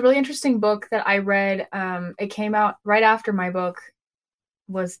 There's a really interesting book that I read. It came out right after my book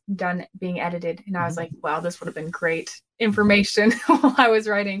was done being edited. And I was like, wow, this would have been great information while I was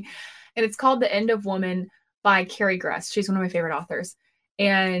writing. And it's called The End of Woman by Carrie Gress. She's one of my favorite authors.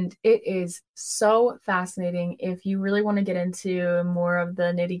 And it is so fascinating if you really want to get into more of the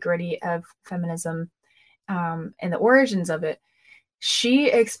nitty-gritty of feminism and the origins of it. She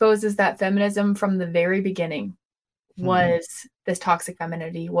exposes that feminism from the very beginning was this toxic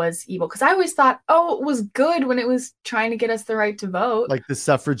femininity, was evil. Because I always thought, it was good when it was trying to get us the right to vote. Like the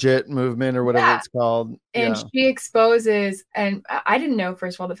suffragette movement or whatever it's called. And she exposes, and I didn't know,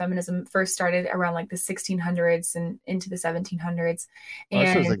 first of all, that feminism first started around like the 1600s and into the 1700s. And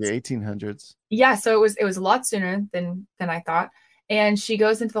it was like the 1800s. Yeah, so it was a lot sooner than I thought. And she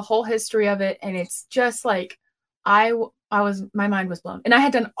goes into the whole history of it, and it's just like my mind was blown. And I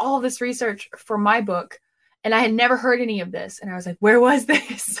had done all of this research for my book, and I had never heard any of this. And I was like, where was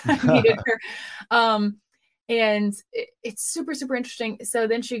this? I needed her. And it's super, super interesting. So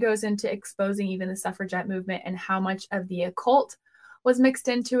then she goes into exposing even the suffragette movement and how much of the occult was mixed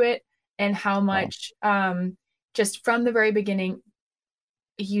into it, and how much just from the very beginning,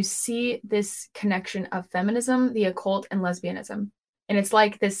 you see this connection of feminism, the occult, and lesbianism. And it's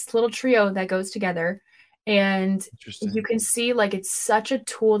like this little trio that goes together. And you can see like it's such a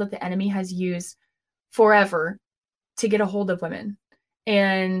tool that the enemy has used forever to get a hold of women,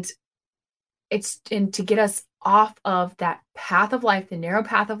 and to get us off of that path of life, the narrow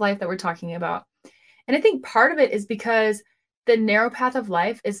path of life that we're talking about. And I think part of it is because the narrow path of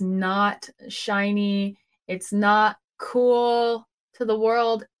life is not shiny. It's not cool to the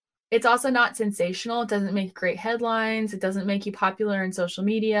world. It's also not sensational. It doesn't make great headlines. It doesn't make you popular in social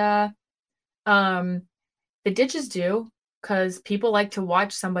media. The ditches do, because people like to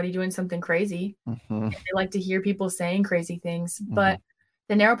watch somebody doing something crazy. Mm-hmm. They like to hear people saying crazy things. Mm-hmm. But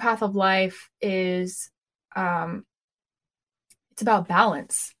the narrow path of life is, it's about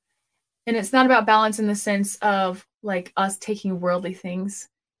balance. And it's not about balance in the sense of like us taking worldly things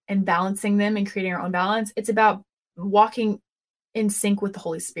and balancing them and creating our own balance. It's about walking in sync with the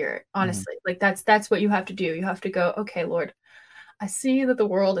Holy Spirit, honestly. Like that's what you have to do. You have to go, okay, Lord, I see that the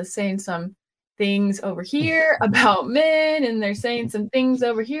world is saying some things over here about men, and they're saying some things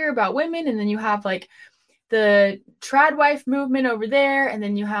over here about women. And then you have like the trad wife movement over there. And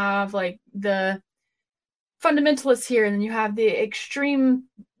then you have like the fundamentalists here. And then you have the extreme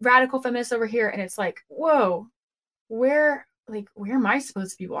radical feminists over here. And it's like, whoa, where am I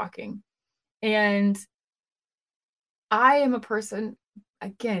supposed to be walking? And I am a person,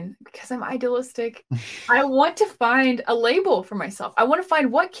 again, because I'm idealistic, I want to find a label for myself. I want to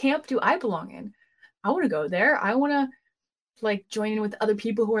find, what camp do I belong in? I want to go there. I want to like join in with other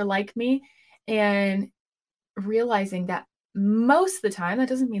people who are like me, and realizing that most of the time, that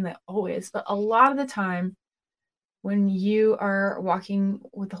doesn't mean that always, but a lot of the time, when you are walking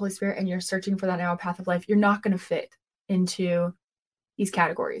with the Holy Spirit and you're searching for that narrow path of life, you're not going to fit into these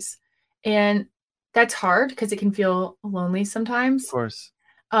categories. And that's hard because it can feel lonely sometimes. Of course.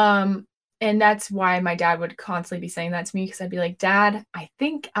 And that's why my dad would constantly be saying that to me, because I'd be like, Dad, I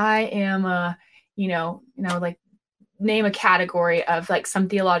think I am like name a category of like some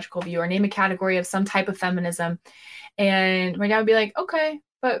theological view, or name a category of some type of feminism. And my dad would be like, okay,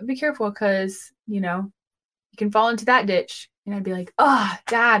 but be careful, because, you can fall into that ditch. And I'd be like, oh,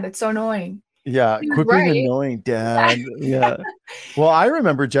 Dad, that's so annoying. Yeah, quit being annoying, Dad. Yeah. Well, I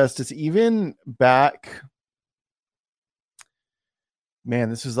remember, Justice, even back, man,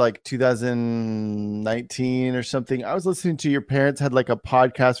 this was like 2019 or something. I was listening to your parents had like a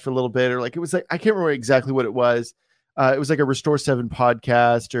podcast for a little bit, or like, it was like, I can't remember exactly what it was. It was like a Restore 7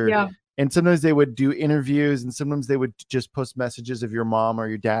 podcast, or and sometimes they would do interviews, and sometimes they would just post messages of your mom or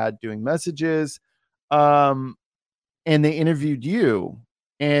your dad doing messages. And they interviewed you,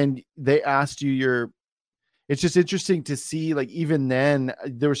 and they asked you it's just interesting to see, like, even then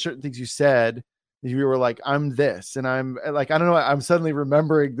there were certain things you said. You were like, I'm this, and I'm like, I don't know. I'm suddenly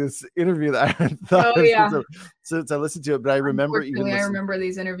remembering this interview that I thought since I listened to it, but I remember I remember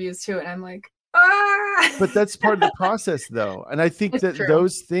these interviews too. And I'm like, but that's part of the process though. And I think that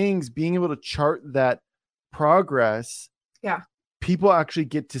those things, being able to chart that progress, people actually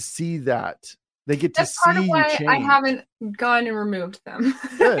get to see that. They get to see part of why change. I haven't gone and removed them.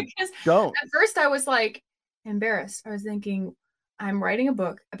 Good. Don't. At first I was like embarrassed. I was thinking, I'm writing a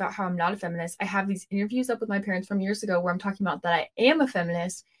book about how I'm not a feminist. I have these interviews up with my parents from years ago where I'm talking about that I am a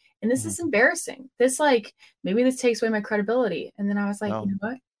feminist, and this is embarrassing. This, like, maybe this takes away my credibility. And then I was like, you know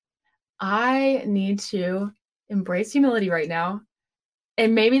what? I need to embrace humility right now.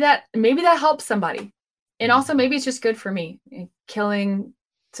 And maybe that helps somebody. And also maybe it's just good for me, killing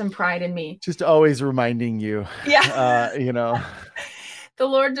some pride in me. Just always reminding you. Yeah. The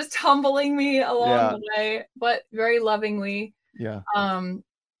Lord just humbling me along the way, but very lovingly. Yeah.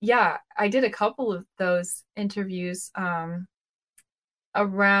 I did a couple of those interviews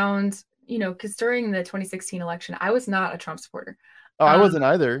around, because during the 2016 election, I was not a Trump supporter. Oh, I wasn't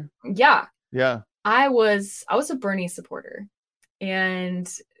either. Yeah. Yeah. I was a Bernie supporter.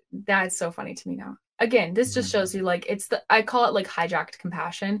 And that's so funny to me now. Again, this just shows you, like, I call it like hijacked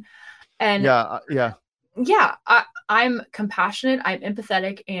compassion. And I'm compassionate, I'm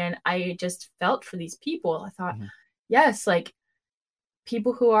empathetic, and I just felt for these people. I thought, yes, like,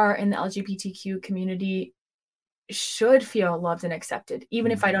 people who are in the LGBTQ community should feel loved and accepted,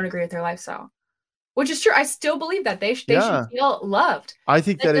 even if I don't agree with their lifestyle, which is true. I still believe that they should feel loved. I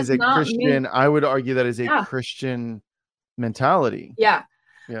think that is a Christian, I would argue that is a Christian mentality. Yeah.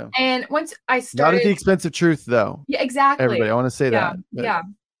 Yeah. And once I started, not at the expense of truth, though. Yeah, exactly. Everybody, I want to say that. But. Yeah.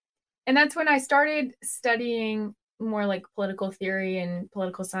 And that's when I started studying more like political theory and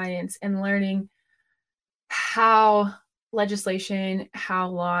political science, and learning how legislation, how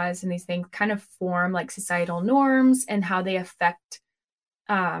laws and these things kind of form like societal norms, and how they affect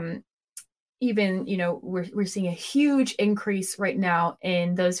even, we're seeing a huge increase right now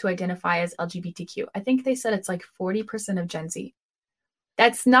in those who identify as LGBTQ. I think they said it's like 40% of Gen Z.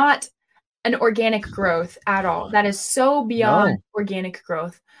 That's not an organic growth at all. That is so beyond organic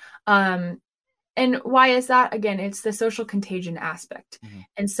growth. And why is that? Again, it's the social contagion aspect.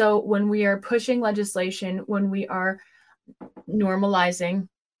 And so when we are pushing legislation, when we are normalizing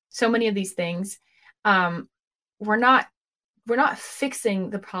so many of these things, we're not fixing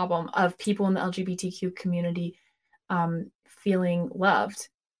the problem of people in the LGBTQ community feeling loved.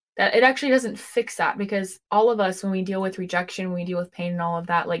 that it actually doesn't fix that, because all of us, when we deal with rejection, when we deal with pain and all of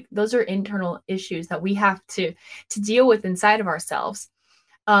that, like those are internal issues that we have to deal with inside of ourselves.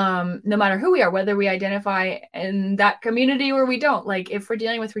 No matter who we are, whether we identify in that community or we don't. Like if we're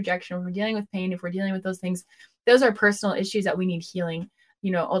dealing with rejection, if we're dealing with pain, if we're dealing with those things, those are personal issues that we need healing,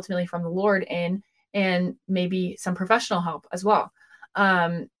 ultimately from the Lord and maybe some professional help as well.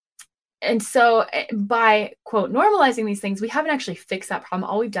 And so by, quote, normalizing these things, we haven't actually fixed that problem.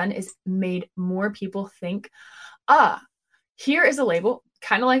 All we've done is made more people think, here is a label,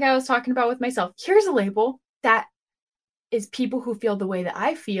 kind of like I was talking about with myself. Here's a label that is people who feel the way that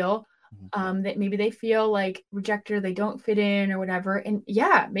I feel, that maybe they feel like rejected, they don't fit in or whatever. And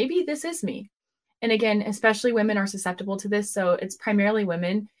yeah, maybe this is me. And again, especially women are susceptible to this. So it's primarily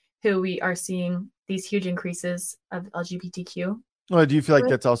women who we are seeing these huge increases of LGBTQ. Well, do you feel like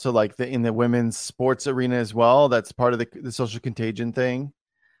that's also like in the women's sports arena as well? That's part of the social contagion thing.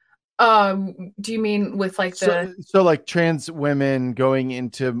 Do you mean with like so like trans women going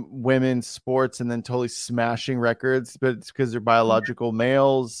into women's sports and then totally smashing records, but it's because they're biological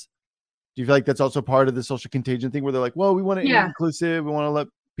males? Do you feel like that's also part of the social contagion thing where they're like, well, we want to be inclusive, we want to let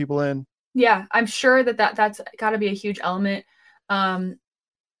people in? Yeah, I'm sure that's got to be a huge element.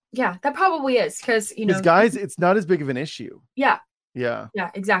 Yeah, that probably is, because guys, it's not as big of an issue. Yeah,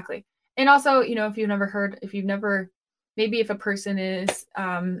 exactly. And also, maybe if a person is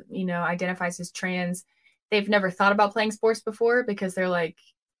identifies as trans, they've never thought about playing sports before, because they're like,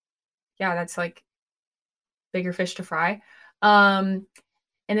 yeah, that's like bigger fish to fry. And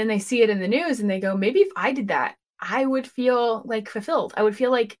then they see it in the news and they go, maybe if I did that, I would feel like fulfilled. I would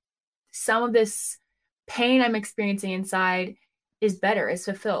feel like some of this pain I'm experiencing inside is better, is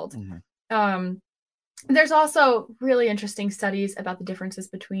fulfilled. There's also really interesting studies about the differences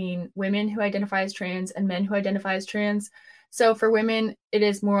between women who identify as trans and men who identify as trans. So for women, it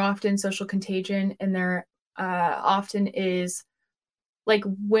is more often social contagion, and there often is like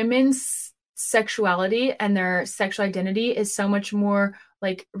women's sexuality and their sexual identity is so much more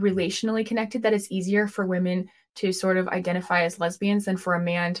like relationally connected that it's easier for women to sort of identify as lesbians than for a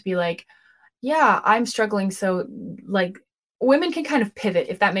man to be like, yeah, I'm struggling. So like, women can kind of pivot,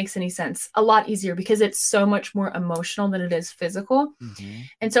 if that makes any sense, a lot easier, because it's so much more emotional than it is physical.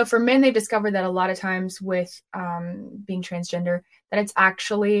 And so for men, they've discovered that a lot of times with being transgender, that it's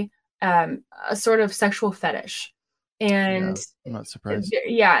actually a sort of sexual fetish. And I'm not surprised.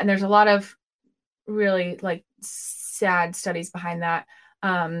 Yeah, and there's a lot of really like sad studies behind that.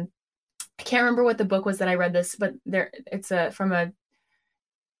 I can't remember what the book was that I read this, but it's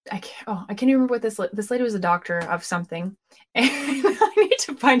I can't even remember what this lady was, a doctor of something, and I need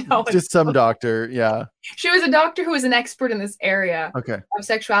to find out. Just some doctor, yeah. She was a doctor who was an expert in this area of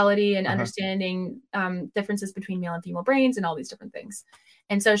sexuality and understanding differences between male and female brains and all these different things.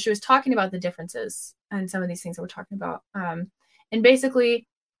 And so she was talking about the differences and some of these things that we're talking about. And basically,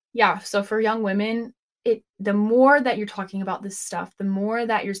 yeah. So for young women, the more that you're talking about this stuff, the more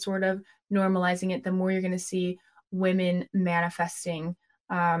that you're sort of normalizing it, the more you're going to see women manifesting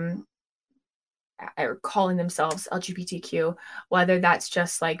or calling themselves LGBTQ, whether that's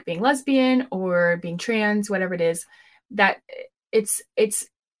just like being lesbian or being trans, whatever it is, that it's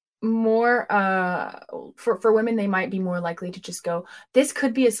more for women, they might be more likely to just go, this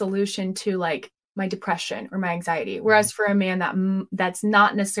could be a solution to like my depression or my anxiety. Whereas for a man, that's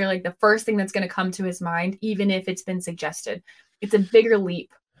not necessarily like the first thing that's going to come to his mind, even if it's been suggested. It's a bigger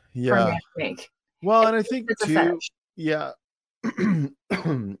leap for a man to make. Well, and I think too,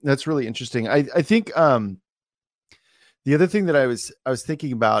 that's really interesting. I think the other thing that I was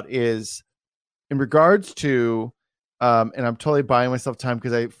thinking about is in regards to and I'm totally buying myself time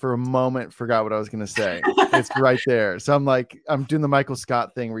because I for a moment forgot what I was going to say. It's right there. So I'm doing the Michael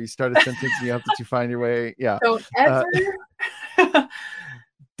Scott thing where you start a sentence and you have to find your way. Yeah. Don't ever.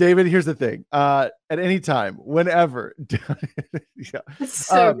 David, here's the thing. At any time, whenever. Yeah. It's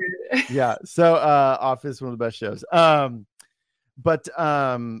so good. Yeah. So Office, one of the best shows. But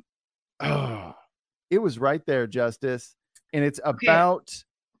it was right there, Justice. And it's about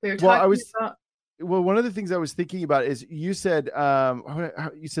one of the things I was thinking about is you said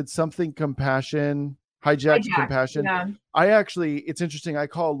something compassion, hijacked compassion. Yeah. It's interesting. I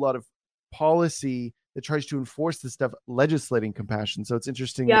call a lot of policy that tries to enforce this stuff legislating compassion. So it's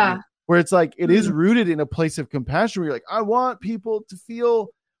interesting where it's like it is rooted in a place of compassion where you're like, I want people to feel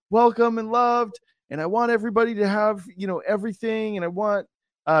welcome and loved. And I want everybody to have, everything. And I want,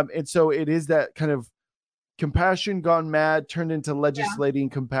 and so it is that kind of compassion gone mad, turned into legislating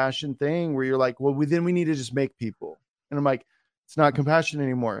compassion thing where you're like, well, then we need to just make people. And I'm like, it's not compassion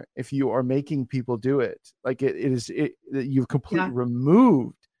anymore. If you are making people do it, like you've completely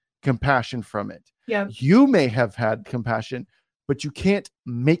removed compassion from it. Yeah. You may have had compassion, but you can't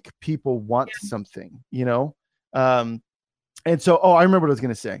make people want something, you know? And so, I remember what I was going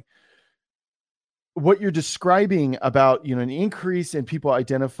to say. What you're describing about, you know, an increase in people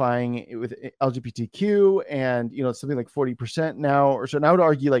identifying with LGBTQ and, you know, something like 40% now or so. And I would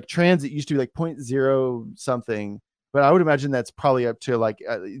argue like trans, it used to be like 0.0 something, but I would imagine that's probably up to like,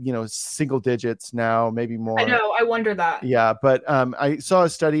 you know, single digits now, maybe more. I know. I wonder that. Yeah. But I saw a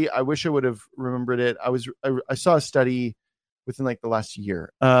study. I wish I would have remembered it. I saw a study within like the last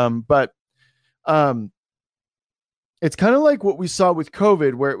year. But it's kind of like what we saw with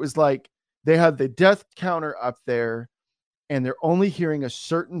COVID, where it was like, they had the death counter up there and they're only hearing a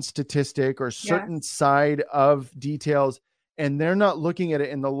certain statistic or a certain side of details. And they're not looking at it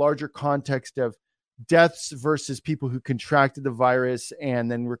in the larger context of deaths versus people who contracted the virus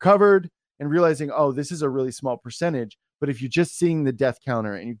and then recovered and realizing, oh, this is a really small percentage. But if you're just seeing the death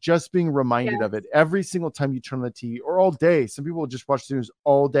counter and you're just being reminded of it every single time you turn on the TV or all day, some people will just watch the news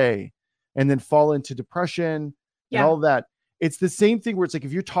all day and then fall into depression and all that. It's the same thing where it's like,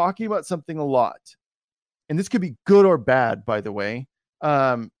 if you're talking about something a lot, and this could be good or bad, by the way,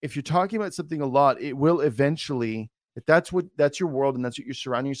 if you're talking about something a lot, it will eventually, if that's your world and that's what you're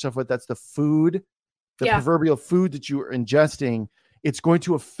surrounding yourself with, that's the food, the proverbial food that you are ingesting, it's going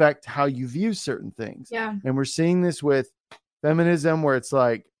to affect how you view certain things. Yeah. And we're seeing this with feminism, where it's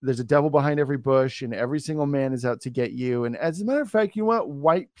like, there's a devil behind every bush and every single man is out to get you. And as a matter of fact, you know what?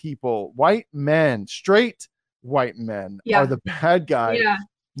 White people, white men, straight white men are the bad guy,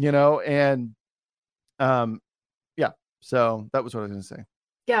 you know? And so that was what I was going to say.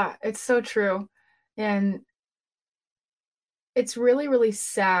 Yeah, it's so true. And it's really, really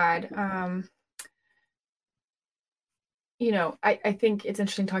sad. You know, I think it's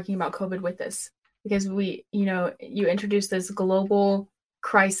interesting talking about COVID with this, because you introduce this global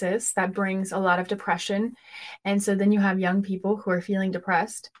crisis that brings a lot of depression. And so then you have young people who are feeling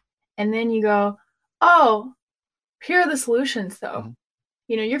depressed. And then you go, oh, here are the solutions, though. Mm-hmm.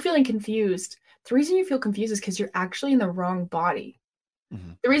 You know, you're feeling confused. The reason you feel confused is because you're actually in the wrong body.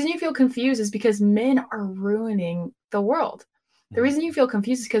 Mm-hmm. The reason you feel confused is because men are ruining the world. Mm-hmm. The reason you feel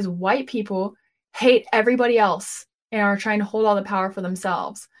confused is because white people hate everybody else and are trying to hold all the power for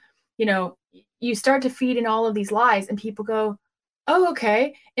themselves. You know, you start to feed in all of these lies and people go, oh,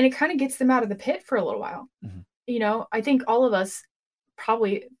 okay. And it kind of gets them out of the pit for a little while. Mm-hmm. You know, I think all of us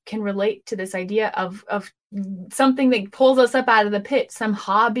probably can relate to this idea of something that pulls us up out of the pit, some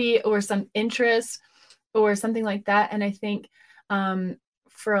hobby or some interest or something like that. And I think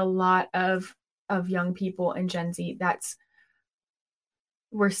for a lot of young people and Gen Z,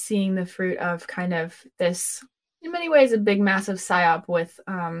 we're seeing the fruit of kind of this, in many ways, a big, massive psyop with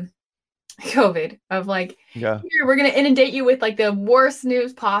COVID of like, here, we're going to inundate you with like the worst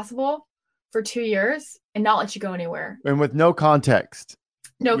news possible for 2 years and not let you go anywhere. And with no context.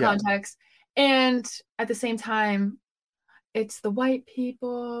 No context. And at the same time, it's the white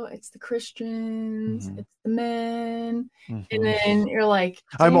people, it's the Christians, it's the men. Mm-hmm. And then you're like,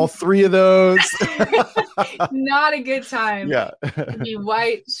 I'm all three of those. Not a good time. Yeah. To be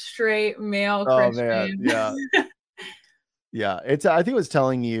white, straight, male Christian. Man. Yeah. Yeah. I think I was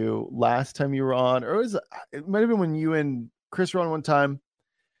telling you last time you were on, or it might have been when you and Chris were on one time.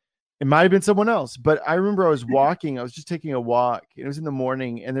 It might have been someone else, but I remember I was just taking a walk, and it was in the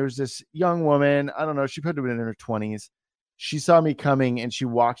morning, and there was this young woman. I don't know. She probably been in her 20s. She saw me coming and she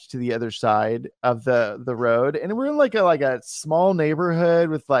walked to the other side of the road, and we're in like a small neighborhood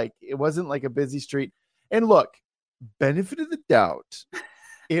with it wasn't like a busy street. And look, benefit of the doubt,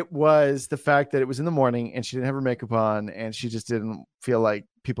 it was the fact that it was in the morning and she didn't have her makeup on and she just didn't feel like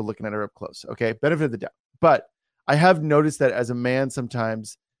people looking at her up close. Okay. Benefit of the doubt. But I have noticed that as a man,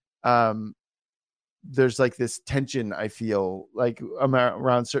 sometimes, there's like this tension. I feel like I'm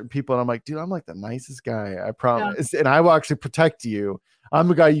around certain people and I'm like, dude, I'm like the nicest guy, I promise. And I will actually protect you. I'm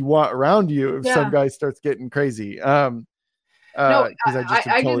the guy you want around you if some guy starts getting crazy. Because I just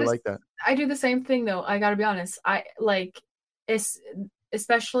totally like that. I do the same thing though. I gotta be honest.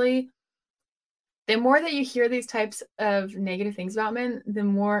 Especially the more that you hear these types of negative things about men, the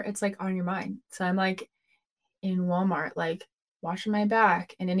more it's like on your mind. So I'm like in Walmart, like washing my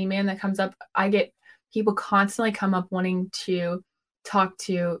back, and any man that comes up, I get people constantly come up wanting to talk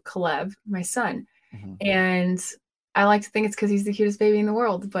to Caleb, my son. Mm-hmm. And I like to think it's because he's the cutest baby in the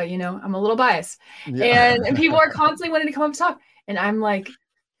world, but I'm a little biased. Yeah. And people are constantly wanting to come up and talk. And I'm like,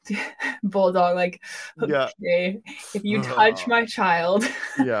 bulldog, like, okay, if you touch my child,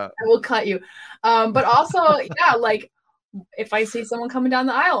 I will cut you. But also, like if I see someone coming down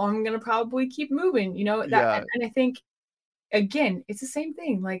the aisle, I'm going to probably keep moving, and I think again, it's the same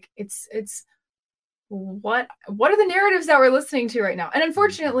thing. Like it's what are the narratives that we're listening to right now? And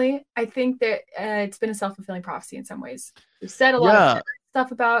unfortunately, I think that it's been a self-fulfilling prophecy in some ways. We've said a lot of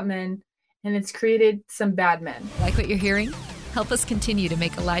stuff about men, and it's created some bad men. Like what you're hearing? Help us continue to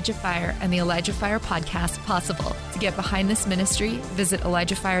make ElijahFire and the ElijahFire podcast possible. To get behind this ministry, visit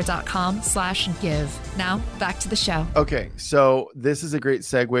ElijahFire.com/give. Now, back to the show. Okay, so this is a great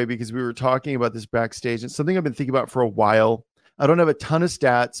segue because we were talking about this backstage. It's something I've been thinking about for a while. I don't have a ton of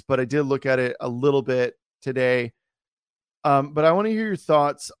stats, but I did look at it a little bit today. But I want to hear your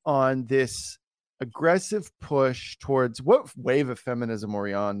thoughts on this aggressive push towards, what wave of feminism are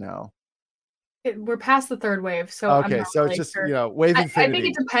we on now? We're past the third wave. So okay, I'm not so really it's just, sure. wave infinity. I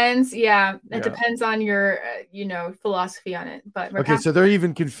think it depends. Yeah. It depends on your, philosophy on it. But okay, so they're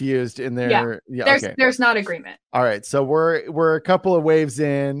even confused in their, there's not agreement. All right. So we're a couple of waves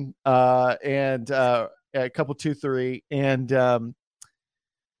in, and a couple 2, 3. And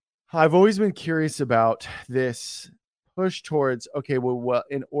I've always been curious about this push towards, okay, well,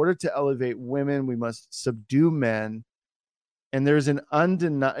 in order to elevate women, we must subdue men. And there's an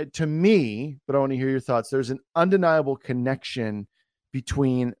to me, but I want to hear your thoughts. There's an undeniable connection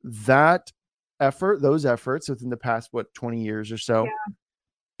between that effort, those efforts within the past, 20 years or so,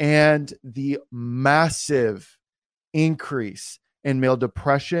 and the massive increase in male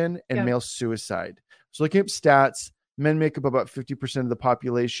depression and male suicide. So looking up stats, men make up about 50% of the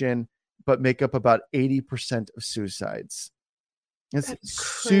population, but make up about 80% of suicides. It's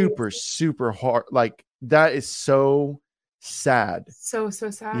super, super hard. Like, that is so sad. So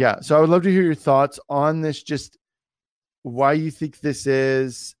sad. Yeah. So I would love to hear your thoughts on this, just why you think this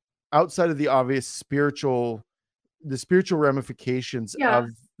is, outside of the obvious spiritual ramifications of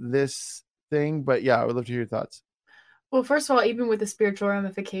this thing. But yeah, I would love to hear your thoughts. Well, first of all, even with the spiritual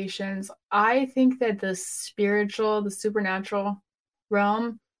ramifications, I think that the spiritual, the supernatural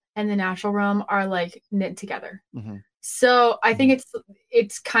realm and the natural realm are like knit together. Mm-hmm. So I think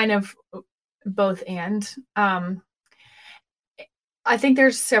it's kind of both and. I think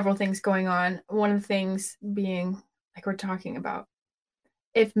there's several things going on. One of the things being, like we're talking about,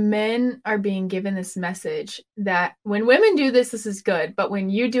 if men are being given this message that when women do this, this is good, but when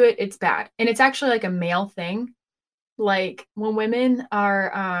you do it, it's bad. And it's actually like a male thing. Like when women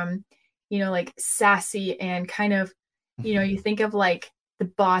are, like sassy and kind of, you think of like the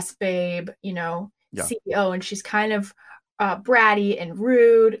boss babe, CEO, and she's kind of bratty and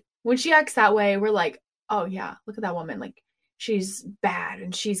rude. When she acts that way, we're like, oh yeah, look at that woman. Like, she's bad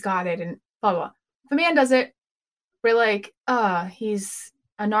and she's got it and blah, blah. If a man does it, we're like, he's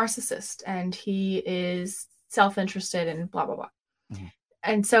a narcissist and he is self-interested and blah, blah, blah. Mm-hmm.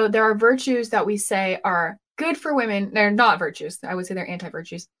 And so there are virtues that we say are good for women. They're not virtues. I would say they're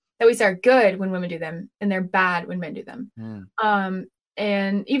anti-virtues that we say are good when women do them, and they're bad when men do them. Mm.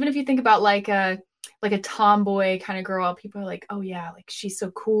 And even if you think about like a tomboy kind of girl, people are like, oh yeah, like she's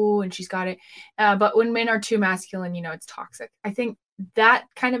so cool and she's got it. But when men are too masculine, it's toxic. I think that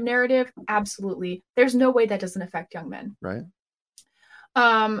kind of narrative, absolutely. There's no way that doesn't affect young men. Right.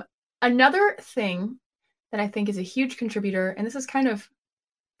 Another thing that I think is a huge contributor, and this is kind of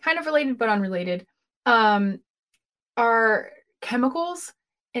related but unrelated, are chemicals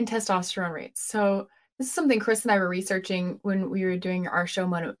and testosterone rates. So this is something Chris and I were researching when we were doing our show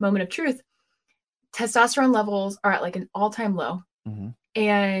Moment of Truth. Testosterone levels are at like an all-time low. Mm-hmm.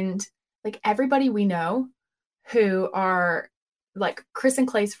 And like everybody we know who are like Chris and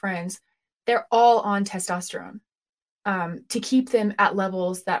Clay's friends, they're all on testosterone to keep them at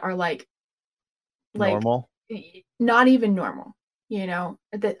levels that are like normal, not even normal,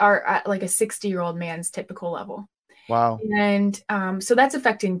 that are at like a 60-year-old man's typical level. Wow. And so that's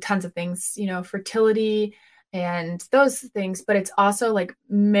affecting tons of things, fertility and those things, but it's also like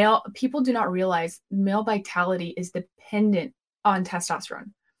people do not realize male vitality is dependent on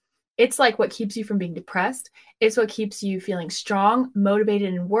testosterone. It's like what keeps you from being depressed. It's what keeps you feeling strong,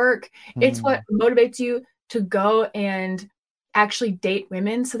 motivated in work. It's what motivates you to go and actually date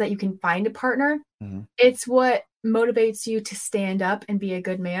women so that you can find a partner. Mm-hmm. It's what motivates you to stand up and be a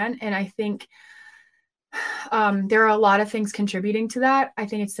good man. And I think there are a lot of things contributing to that. I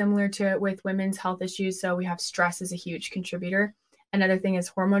think it's similar to with women's health issues. So we have stress as a huge contributor. Another thing is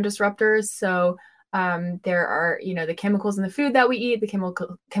hormone disruptors. So there are, the chemicals in the food that we eat,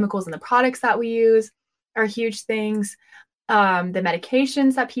 the chemicals in the products that we use are huge things. The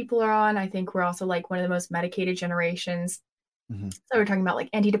medications that people are on. I think we're also like one of the most medicated generations. Mm-hmm. So we're talking about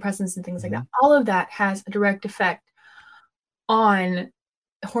like antidepressants and things like that. All of that has a direct effect on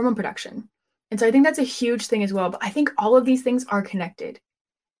hormone production. And so I think that's a huge thing as well. But I think all of these things are connected.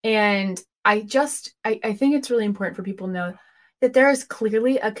 And I think it's really important for people to know that there is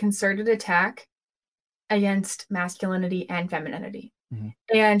clearly a concerted attack against masculinity and femininity.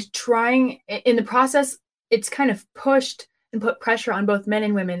 And trying in the process, it's kind of pushed and put pressure on both men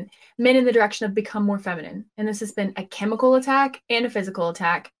and women, men in the direction of become more feminine. And this has been a chemical attack and a physical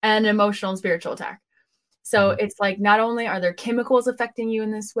attack and an emotional and spiritual attack. So it's like, not only are there chemicals affecting you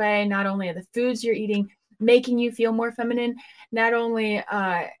in this way, not only are the foods you're eating making you feel more feminine, not only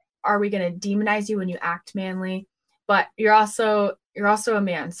are we going to demonize you when you act manly, but you're also a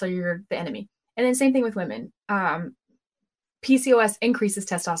man, so you're the enemy. And then same thing with women. PCOS increases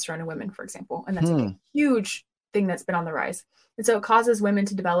testosterone in women, for example, and that's a huge thing that's been on the rise. And so it causes women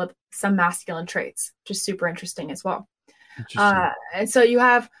to develop some masculine traits, which is super interesting as well. And so you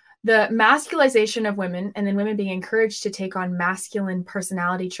have the masculization of women, and then women being encouraged to take on masculine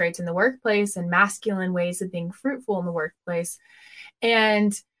personality traits in the workplace and masculine ways of being fruitful in the workplace.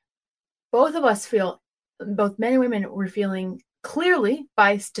 And both of us both men and women were feeling clearly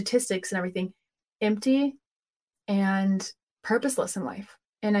by statistics and everything, empty and purposeless in life.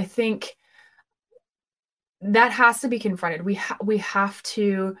 And I think that has to be confronted. We have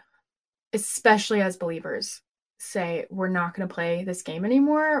to, especially as believers, say, we're not going to play this game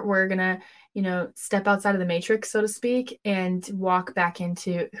anymore. We're going to, step outside of the matrix, so to speak, and walk back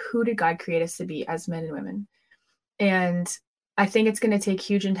into who did God create us to be as men and women. And I think it's going to take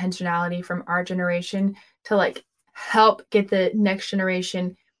huge intentionality from our generation to help get the next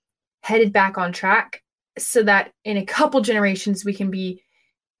generation headed back on track, so that in a couple generations we can be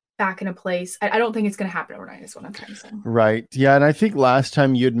back in a place. I don't think it's going to happen overnight, is what I'm trying to say. Right. Yeah. And I think last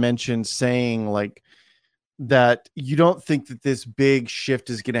time you had mentioned saying that you don't think that this big shift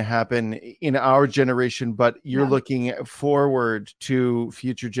is going to happen in our generation, but you're looking forward to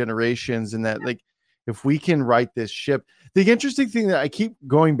future generations, and that if we can right this ship. The interesting thing that I keep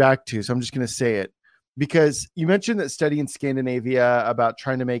going back to, so I'm just going to say it, because you mentioned that study in Scandinavia about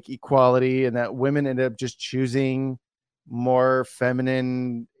trying to make equality, and that women ended up just choosing more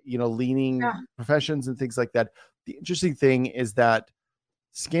feminine, leaning professions and things like that. The interesting thing is that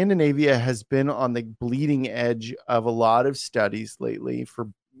Scandinavia has been on the bleeding edge of a lot of studies lately, for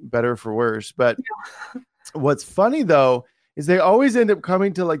better or for worse. But what's funny though is they always end up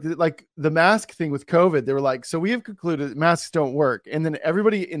coming to the mask thing with COVID. They were like, so we have concluded that masks don't work. And then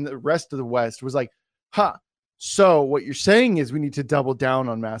everybody in the rest of the West was like, so what you're saying is we need to double down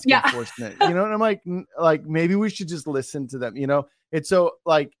on mask enforcement, and I'm like, maybe we should just listen to them, It's so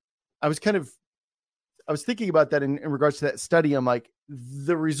I was thinking about that in regards to that study. I'm like,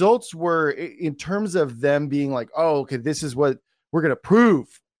 the results were in terms of them being like, oh, okay, this is what we're going to prove,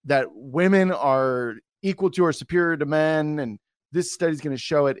 that women are equal to or superior to men. And this study is going to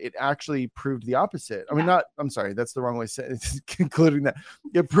show it. It actually proved the opposite. I mean, I'm sorry, that's the wrong way of saying it, concluding that.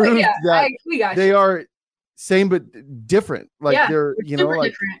 It proved that they are same, but different. They're,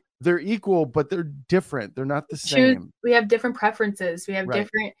 different. They're equal, but they're different. They're not the same. We have different preferences. We have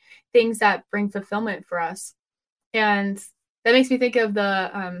different things that bring fulfillment for us. And that makes me think of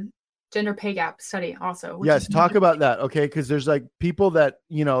the gender pay gap study also. Yes. Talk about that. Okay. Cause there's people that,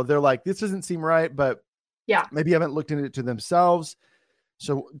 they're like, this doesn't seem right, but maybe haven't looked into it to themselves.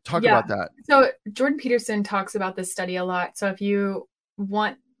 So talk about that. So Jordan Peterson talks about this study a lot. So if you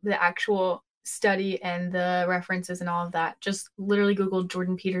want the actual study and the references and all of that, just literally Google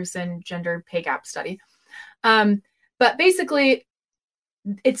Jordan Peterson gender pay gap study. But basically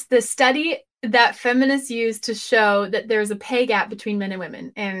it's the study that feminists use to show that there's a pay gap between men and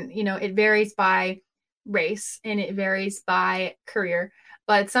women. And, it varies by race and it varies by career,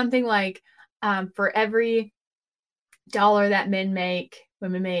 but it's something like for every dollar that men make,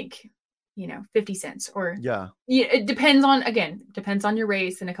 women make 50 cents, or it depends on your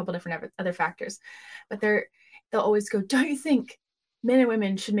race and a couple different other factors. But they'll always go, don't you think men and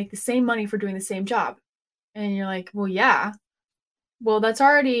women should make the same money for doing the same job? And you're like, well, yeah. Well, that's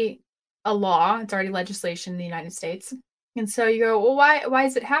already a law. It's already legislation in the United States. And so you go, well, why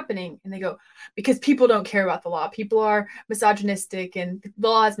is it happening? And they go, because people don't care about the law. People are misogynistic, and the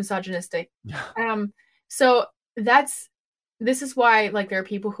law is misogynistic. So this is why there are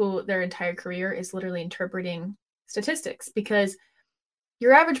people who their entire career is literally interpreting statistics, because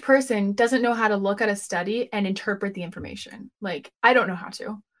your average person doesn't know how to look at a study and interpret the information. I don't know how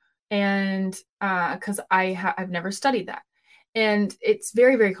to. And because I've never studied that. And it's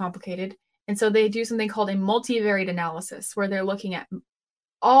very, very complicated. And so they do something called a multivariate analysis, where they're looking at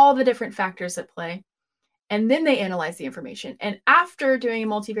all the different factors at play, and then they analyze the information. And after doing a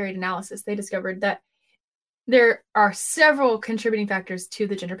multivariate analysis, they discovered that there are several contributing factors to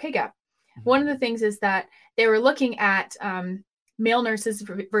the gender pay gap. One of the things is that they were looking at male nurses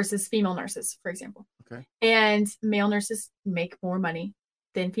versus female nurses, for example. Okay. And male nurses make more money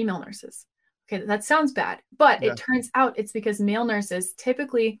than female nurses. Okay, that sounds bad, but it turns out it's because male nurses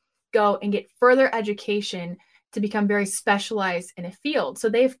typically go and get further education to become very specialized in a field. So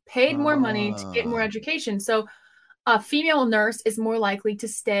they've paid more money to get more education. So a female nurse is more likely to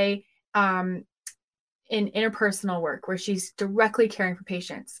stay in interpersonal work where she's directly caring for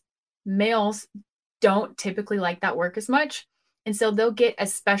patients. Males don't typically like that work as much. And so they'll get a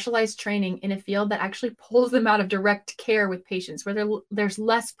specialized training in a field that actually pulls them out of direct care with patients, where there's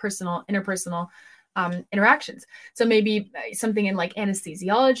less interpersonal interactions. So maybe something in like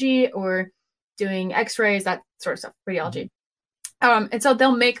anesthesiology or doing x-rays, that sort of stuff, radiology. And so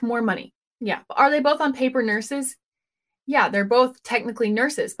they'll make more money. Yeah. But are they both on paper nurses? Yeah, they're both technically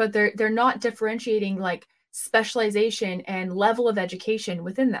nurses, but they're not differentiating like specialization and level of education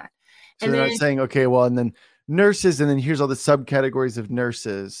within that. So they're not saying, okay, well, and then nurses, and then here's all the subcategories of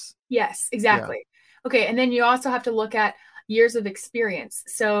nurses. Yes, exactly. Yeah. Okay. And then you also have to look at years of experience.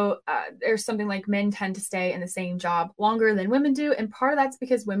 So there's something like men tend to stay in the same job longer than women do. And part of that's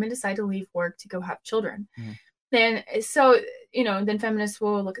because women decide to leave work to go have children. Then feminists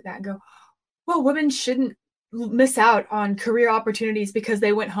will look at that and go, well, women shouldn't miss out on career opportunities because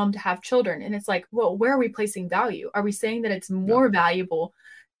they went home to have children. And it's like, well, where are we placing value? Are we saying that it's more valuable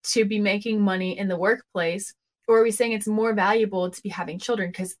to be making money in the workplace, or are we saying it's more valuable to be having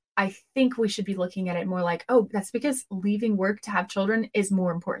children? Because I think we should be looking at it more like, oh, that's because leaving work to have children is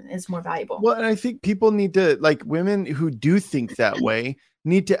more important, is more valuable. Well, and I think people need to, like, women who do think that way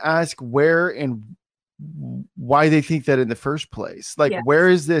need to ask where and why they think that in the first place. Like, where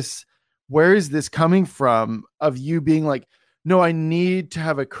is this coming from, of you being like, no, I need to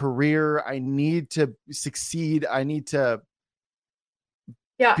have a career, I need to succeed, I need to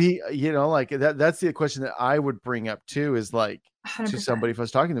be, like that's the question that I would bring up too, is like 100%. To somebody, if I was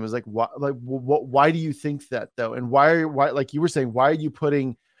talking to them, is like, why do you think that though? And why, like you were saying, why are you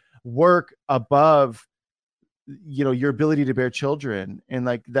putting work above, your ability to bear children? And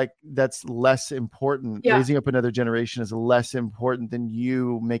like that's less important. Raising up another generation is less important than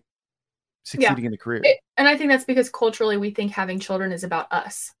you succeeding in a career. And I think that's because culturally we think having children is about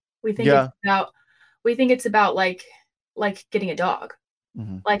us. We think it's about like getting a dog.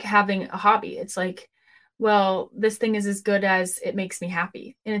 Like having a hobby. It's like, well, this thing is as good as it makes me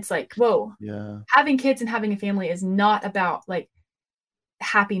happy. And it's like, whoa, having kids and having a family is not about like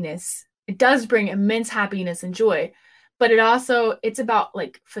happiness. It does bring immense happiness and joy, but it's about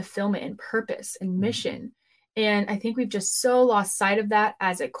like fulfillment and purpose and mission. And I think we've just so lost sight of that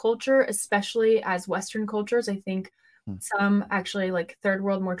as a culture, especially as Western cultures. I think some actually like third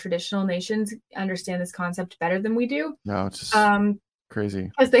world, more traditional nations understand this concept better than we do. No, it's just crazy,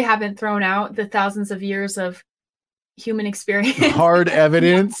 because they haven't thrown out the thousands of years of human experience. Hard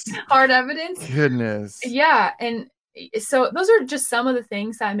evidence. Goodness. Yeah. And so those are just some of the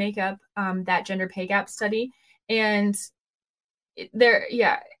things that make up that gender pay gap study. And there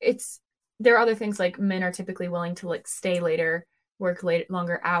are other things like men are typically willing to like stay later, work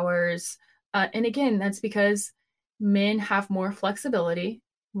longer hours. And again, that's because men have more flexibility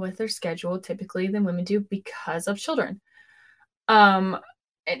with their schedule typically than women do because of children.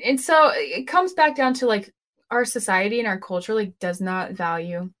 And so it comes back down to like our society and our culture like does not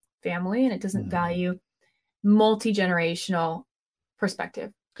value family, and it doesn't value multi-generational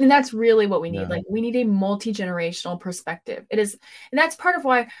perspective. And that's really what we need. Like we need a multi-generational perspective. It is. And that's part of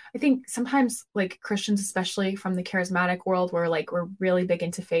why I think sometimes like Christians, especially from the charismatic world where like we're really big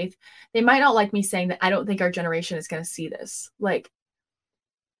into faith, they might not like me saying that I don't think our generation is going to see this. Like,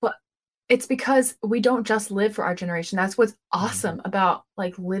 but it's because we don't just live for our generation. That's what's awesome about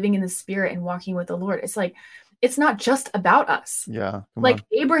like living in the spirit and walking with the Lord. It's like, it's not just about us. Yeah. Like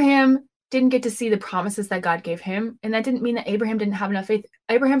Abraham didn't get to see the promises that God gave him. And that didn't mean that Abraham didn't have enough faith.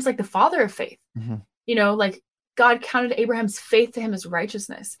 Abraham's like the father of faith. Like God counted Abraham's faith to him as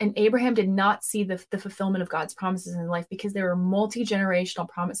righteousness. And Abraham did not see the fulfillment of God's promises in life because they were multi-generational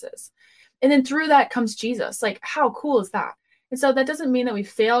promises. And then through that comes Jesus. Like, how cool is that? And so that doesn't mean that we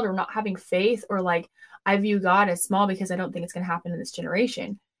failed or not having faith, or like, I view God as small because I don't think it's going to happen in this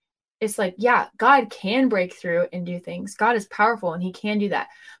generation. It's like, yeah, God can break through and do things. God is powerful and he can do that,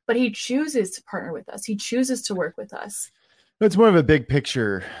 but he chooses to partner with us. He chooses to work with us. It's more of a big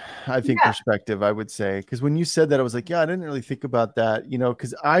picture, I think, perspective, I would say. Because when you said that, I was like, yeah, I didn't really think about that,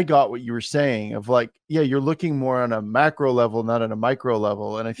 because I got what you were saying of like, yeah, you're looking more on a macro level, not on a micro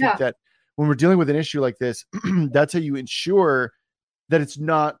level. And I think that when we're dealing with an issue like this, that's how you ensure that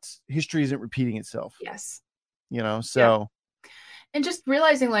history isn't repeating itself. Yes. So. And just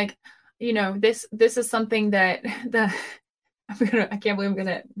realizing like, this is something that I can't believe I'm going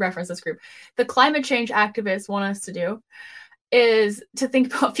to reference this group. The climate change activists want us to do is to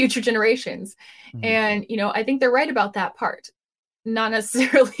think about future generations. And, I think they're right about that part, not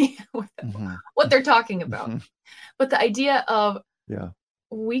necessarily what they're talking about, but the idea of,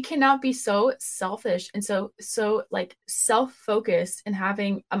 we cannot be so selfish and so like self-focused and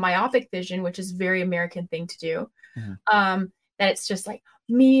having a myopic vision, which is a very American thing to do. That it's just like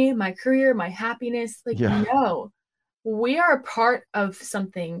me, my career, my happiness. Like, no, we are a part of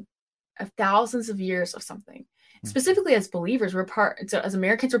something, of thousands of years of something. Specifically as believers, so as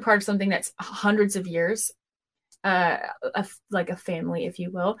Americans, we're part of something that's hundreds of years, like a family, if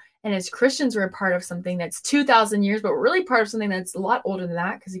you will. And as Christians, we're a part of something that's 2,000 years, but we're really part of something that's a lot older than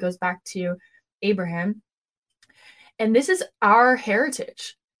that, because it goes back to Abraham. And this is our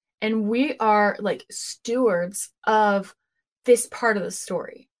heritage. And we are like stewards of this part of the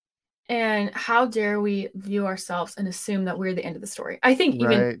story. And how dare we view ourselves and assume that we're the end of the story? I think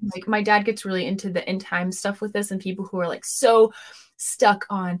even like my dad gets really into the end time stuff with this, and people who are like so stuck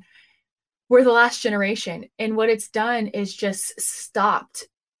on we're the last generation. And what it's done is just stopped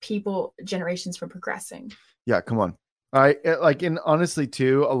generations from progressing. Yeah, come on. And honestly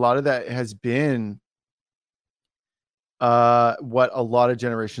too, a lot of that has been what a lot of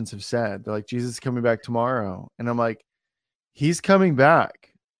generations have said. They're like, Jesus is coming back tomorrow. And I'm like, he's coming back.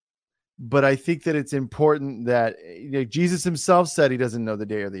 But I think that it's important that Jesus himself said he doesn't know the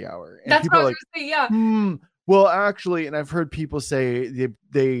day or the hour. And that's people what are I was gonna say, well, actually, and I've heard people say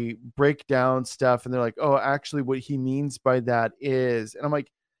they break down stuff and they're like, oh, actually what he means by that is, and I'm like,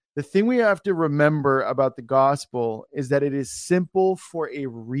 the thing we have to remember about the gospel is that it is simple for a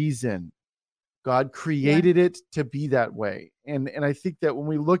reason. God created it to be that way. And I think that when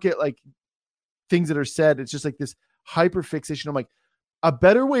we look at like things that are said, it's just like this hyper fixation. I'm like, a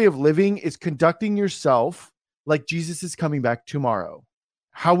better way of living is conducting yourself like Jesus is coming back tomorrow.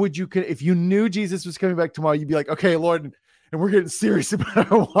 How would you, if you knew Jesus was coming back tomorrow, you'd be like, okay, Lord, and we're getting serious about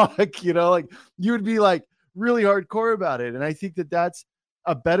our walk, like you would be like really hardcore about it. And I think that that's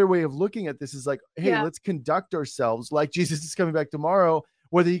a better way of looking at this, is like, hey, let's conduct ourselves like Jesus is coming back tomorrow,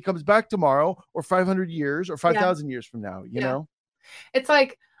 whether he comes back tomorrow or 500 years or 5,000 years from now, you know? It's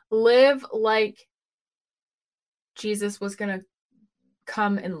like, live like Jesus was going to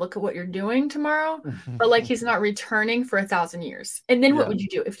come and look at what you're doing tomorrow, but like he's not returning for 1,000 years. And then what would you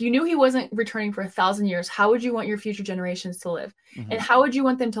do? If you knew he wasn't returning for 1,000 years, how would you want your future generations to live? And how would you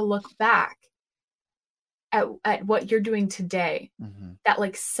want them to look back at what you're doing today that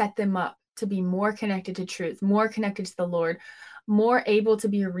like set them up to be more connected to truth, more connected to the Lord, more able to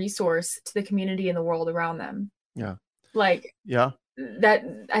be a resource to the community and the world around them? That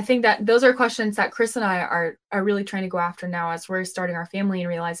I think that those are questions that Chris and I are really trying to go after now as we're starting our family and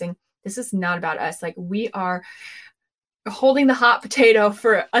realizing this is not about us. Like, we are holding the hot potato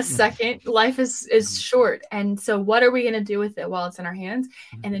for a second. Life is short. And so what are we going to do with it while it's in our hands,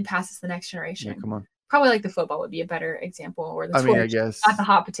 and then pass it to the next generation? Come on. Probably like the football would be a better example, or the I guess not the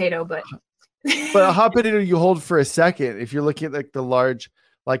hot potato, but a hot potato you hold for a second. If you're looking at like the large,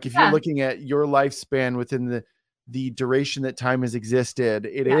 like if you're looking at your lifespan within the duration that time has existed,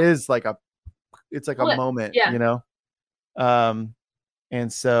 it is like it's like a moment,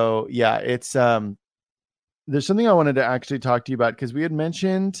 and so it's there's something I wanted to actually talk to you about, because we had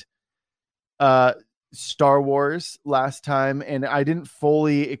mentioned Star Wars last time, and I didn't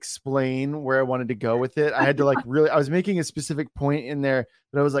fully explain where I wanted to go with it. I had to like I was making a specific point in there,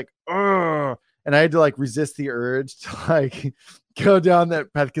 but I was like, ugh, and I had to like resist the urge to like go down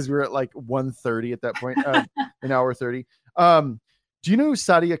that path, because we were at like 1:30 at that point, an hour 30. Do you know who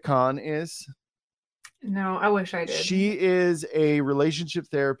Sadia Khan is? No, I wish I did. She is a relationship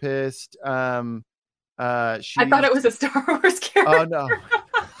therapist. I thought it was a Star Wars character. Oh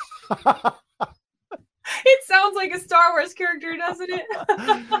no. It sounds like a Star Wars character, doesn't it?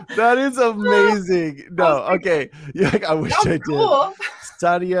 That is amazing. No, okay. Yeah, I wish I did. Cool.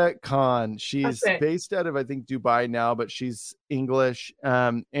 Sadia Khan. She's based out of, I think, Dubai now, but she's English.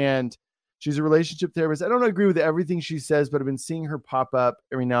 And she's a relationship therapist. I don't agree with everything she says, but I've been seeing her pop up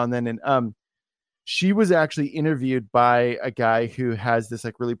every now and then. And she was actually interviewed by a guy who has this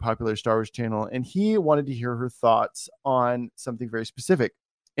like really popular Star Wars channel, and he wanted to hear her thoughts on something very specific.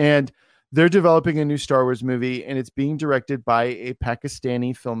 And they're developing a new Star Wars movie, and it's being directed by a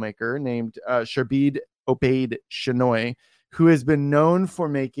Pakistani filmmaker named Sharbid Obaid Shenoy, who has been known for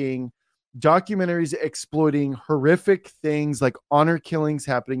making documentaries exploiting horrific things like honor killings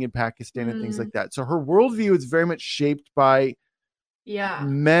happening in Pakistan and things like that. So her worldview is very much shaped by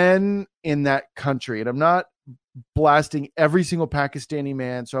men in that country. And I'm not blasting every single Pakistani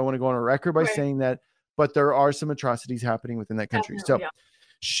man, so I want to go on a record by saying that. but there are some atrocities happening within that country. Definitely, So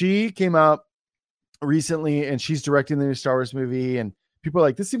she came out recently and she's directing the new Star Wars movie, and people are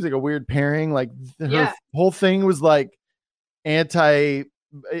like, this seems like a weird pairing. Like her whole thing was like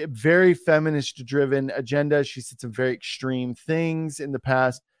very feminist driven agenda. She said some very extreme things in the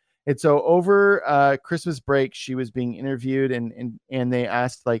past. And so over Christmas break, she was being interviewed and they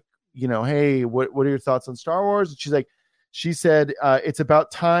asked like, hey, what are your thoughts on Star Wars? And she said, it's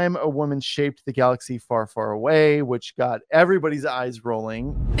about time a woman shaped the galaxy far, far away, which got everybody's eyes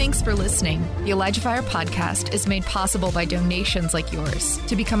rolling. Thanks for listening. The ElijahFire podcast is made possible by donations like yours.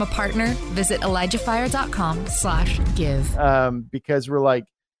 To become a partner, visit ElijahFire.com/give. Because we're like,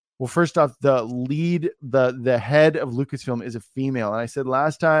 well, first off, the head of Lucasfilm is a female. And I said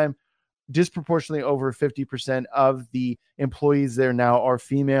last time, disproportionately over 50% of the employees there now are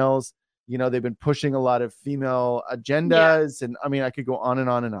females. They've been pushing a lot of female agendas, and I mean, I could go on and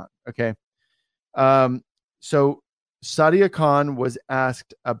on and on. Okay. So Sadia Khan was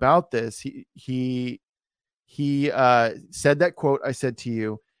asked about this. He said that quote I said to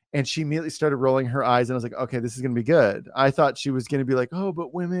you, and she immediately started rolling her eyes, and I was like, okay, this is going to be good. I thought she was going to be like, oh,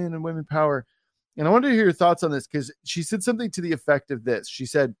 but women and women power. And I wanted to hear your thoughts on this, because she said something to the effect of this. She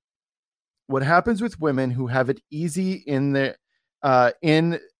said, what happens with women who have it easy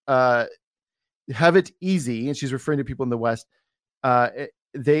have it easy, and she's referring to people in the West, they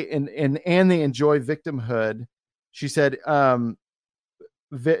enjoy victimhood. She said number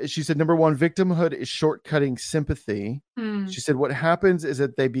one, victimhood is shortcutting sympathy. She said what happens is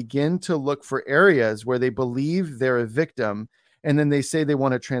that they begin to look for areas where they believe they're a victim, and then they say they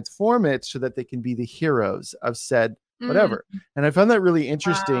want to transform it so that they can be the heroes of said whatever. And I found that really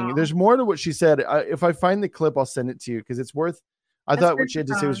interesting. Wow. There's more to what she said. If I find the clip, I'll send it to you, because it's worth. I thought what she had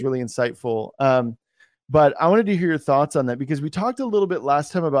to say was really insightful. But I wanted to hear your thoughts on that, because we talked a little bit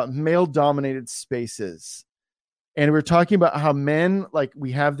last time about male dominated spaces. And we were talking about how men, like,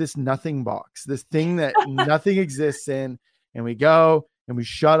 we have this nothing box, this thing that nothing exists in, and we go and we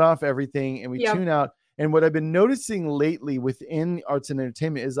shut off everything and we tune out. And what I've been noticing lately within arts and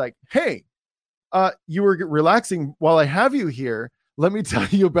entertainment is like, hey, you were relaxing while I have you here. Let me tell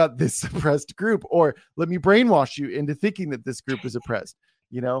you about this suppressed group, or let me brainwash you into thinking that this group is oppressed,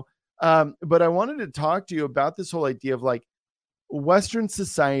 but I wanted to talk to you about this whole idea of like Western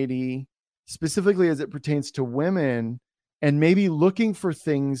society, specifically as it pertains to women, and maybe looking for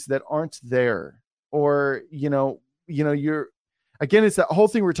things that aren't there, or, you're, again, it's that whole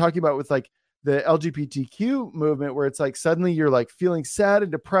thing we're talking about with like the LGBTQ movement, where it's like, suddenly you're like feeling sad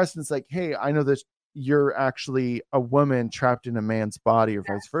and depressed. And it's like, hey, I know this, you're actually a woman trapped in a man's body, or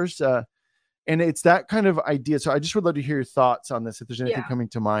vice versa. And it's that kind of idea. So I just would love to hear your thoughts on this, if there's anything coming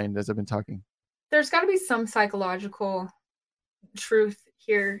to mind as I've been talking. There's got to be some psychological truth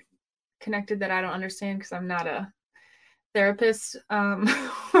here connected that I don't understand, because I'm not a therapist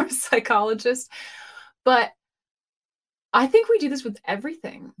or psychologist. But I think we do this with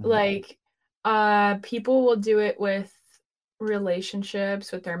everything. Like, people will do it with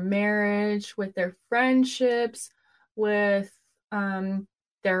relationships, with their marriage, with their friendships, with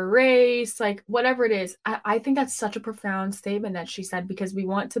their race, like whatever it is. I think that's such a profound statement that she said, because we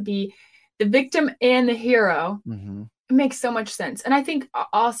want to be the victim and the hero. It makes so much sense. And I think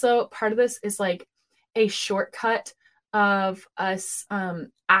also part of this is like a shortcut of us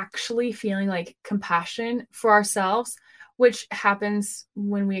actually feeling like compassion for ourselves, which happens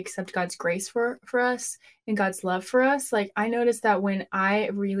when we accept God's grace for us and God's love for us. Like, I noticed that when I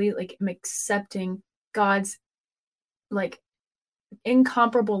really like am accepting God's like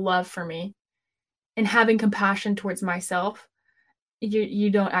incomparable love for me and having compassion towards myself, you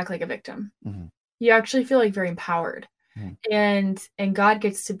don't act like a victim. You actually feel like very empowered, and God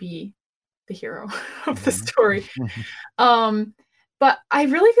gets to be the hero of the story. But I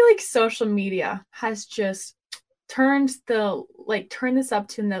really feel like social media has just turned this up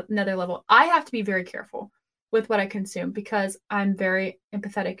to another level. I have to be very careful with what I consume, because I'm very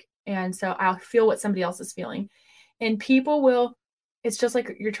empathetic, and so I'll feel what somebody else is feeling. And people will, it's just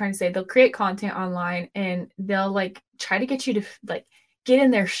like you're trying to say, they'll create content online and they'll like try to get you to like get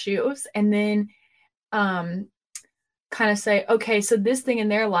in their shoes, and then kind of say, okay, so this thing in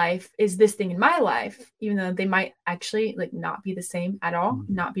their life is this thing in my life, even though they might actually like not be the same at all,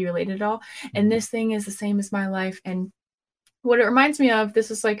 not be related at all. And this thing is the same as my life. And what it reminds me of,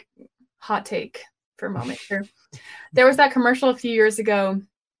 this is like hot take for a moment here. There was that commercial a few years ago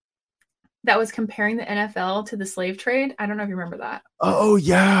that was comparing the NFL to the slave trade. I don't know if you remember that. Oh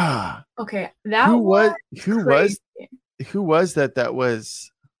yeah. Okay. Who was that? That was,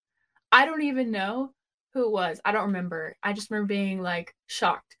 I don't even know who it was. I don't remember. I just remember being like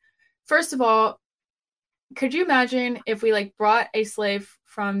shocked. First of all, could you imagine if we like brought a slave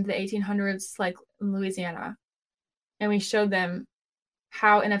from the 1800s, like in Louisiana, and we showed them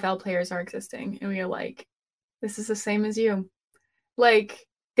how NFL players are existing, and we are like, this is the same as you. Like,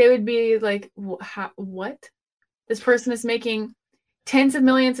 they would be like, what? This person is making tens of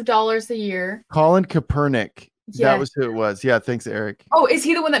millions of dollars a year. Colin Kaepernick. Yes. That was who it was. Yeah, thanks, Eric. Oh, is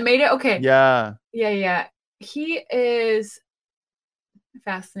he the one that made it? Okay. Yeah. Yeah. He is a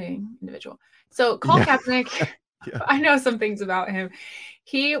fascinating individual. So Colin Kaepernick, I know some things about him.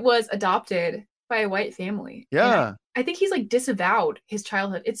 He was adopted by a white family. Yeah. I think he's like disavowed his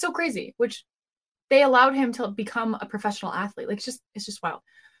childhood. It's so crazy, which they allowed him to become a professional athlete. Like it's just wild.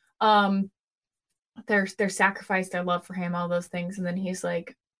 Their sacrifice, their love for him, all those things. And then he's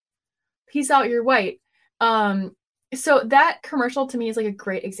like, peace out, you're white. So that commercial to me is like a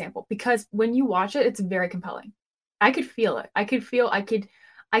great example, because when you watch it, it's very compelling. I could feel it. I could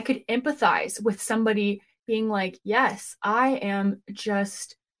empathize with somebody being like, yes, I'm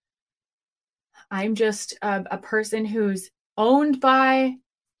just a person who's owned by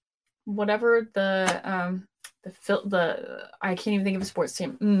whatever the I can't even think of a sports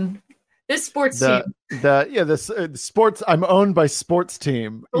team. This sports team. The sports. I'm owned by sports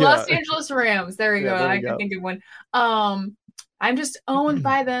team. Los Angeles Rams. There we go. I can think of one. I'm just owned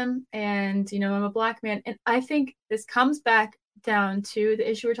by them, and I'm a black man, and I think this comes back down to the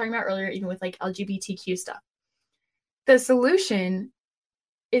issue we were talking about earlier, even with like LGBTQ stuff. The solution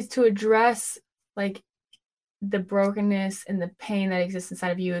is to address like the brokenness and the pain that exists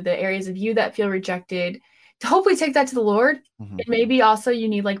inside of you, the areas of you that feel rejected, to hopefully take that to the Lord. Mm-hmm. And maybe also you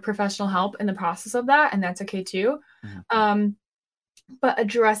need like professional help in the process of that, and that's okay too. Mm-hmm. But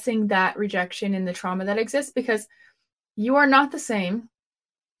addressing that rejection and the trauma that exists, because you are not the same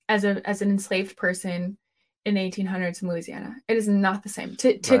as an enslaved person in the 1800s in Louisiana. It is not the same.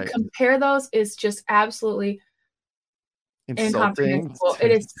 To compare those is just absolutely incomprehensible.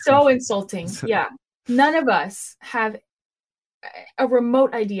 It is so insulting. Yeah. None of us have a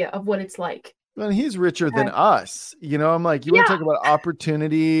remote idea of what it's like. Well, he's richer than us. I'm like, you want to talk about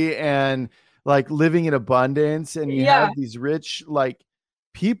opportunity and like living in abundance, and you have these rich like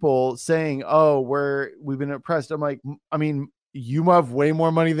people saying, oh, we've been oppressed. I'm like, I mean, you have way more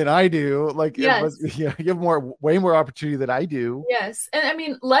money than I do. Like, you have way more opportunity than I do. Yes. And I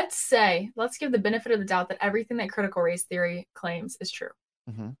mean, let's give the benefit of the doubt that everything that critical race theory claims is true,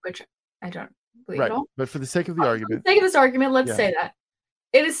 which I don't believe at all. But for the sake of the argument. For the sake of this argument, let's say that.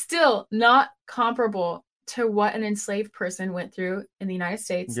 It is still not comparable to what an enslaved person went through in the United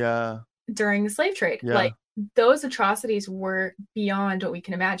States during the slave trade. Yeah. Like, those atrocities were beyond what we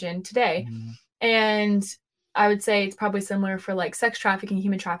can imagine today. Mm-hmm. And I would say it's probably similar for like sex trafficking,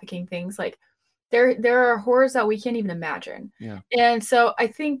 human trafficking, things like there are horrors that we can't even imagine. Yeah. And so I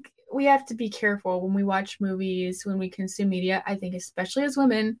think we have to be careful when we watch movies, when we consume media. I think especially as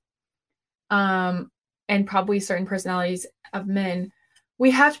women, and probably certain personalities of men, we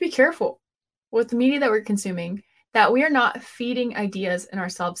have to be careful with the media that we're consuming, that we are not feeding ideas in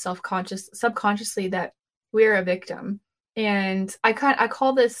ourselves subconsciously that we're a victim. And I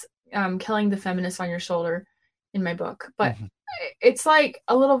call this killing the feminist on your shoulder in my book. But it's like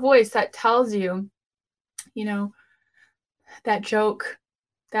a little voice that tells you, that joke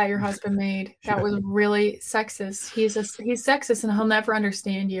that your husband made that was really sexist. He's sexist and he'll never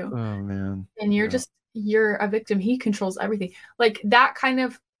understand you. Oh man. And you're a victim. He controls everything. Like, that kind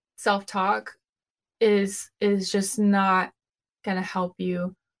of self-talk is just not going to help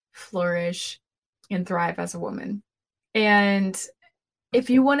you flourish and thrive as a woman. And if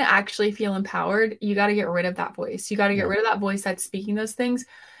you want to actually feel empowered, you got to get rid of that voice. You got to get rid of that voice that's speaking those things.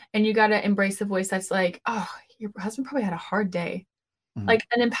 And you got to embrace the voice that's like, oh, your husband probably had a hard day. Mm-hmm. Like,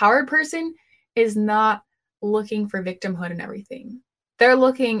 an empowered person is not looking for victimhood and everything. They're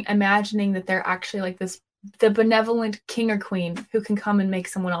imagining that they're actually like the benevolent king or queen who can come and make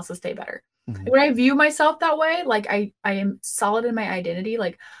someone else's day better. Mm-hmm. When I view myself that way, like I am solid in my identity,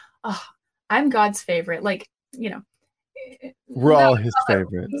 like, oh, I'm God's favorite. Like, we're all his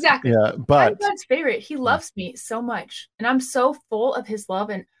favorite. Exactly. Yeah, but I'm God's favorite. He loves me so much, and I'm so full of his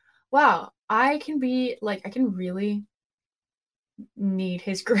love. And wow, I can really need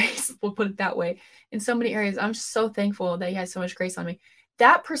his grace. We'll put it that way. In so many areas, I'm just so thankful that he has so much grace on me.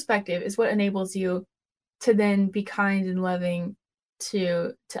 That perspective is what enables you to then be kind and loving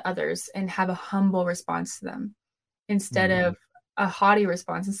to others and have a humble response to them, instead of a haughty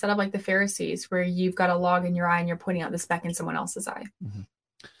response, instead of like the Pharisees where you've got a log in your eye and you're pointing out the speck in someone else's eye. Mm-hmm.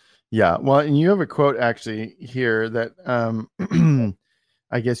 Yeah. Well, and you have a quote actually here that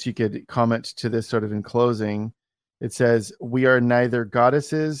I guess you could comment to this sort of in closing. It says, we are neither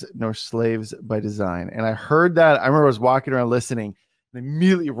goddesses nor slaves by design. And I heard that. I remember I was walking around listening and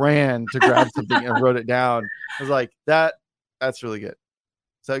immediately ran to grab something and wrote it down. I was like, that's really good.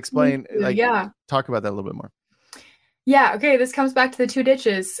 So explain, talk about that a little bit more. Yeah. Okay. This comes back to the two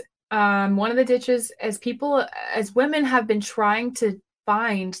ditches. One of the ditches, as women have been trying to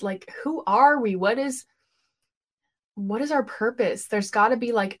find, like, who are we? What is our purpose? There's got to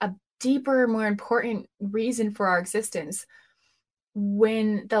be like a deeper, more important reason for our existence.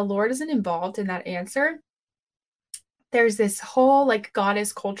 When the Lord isn't involved in that answer, there's this whole like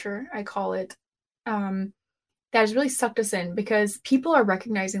goddess culture, I call it, that has really sucked us in, because people are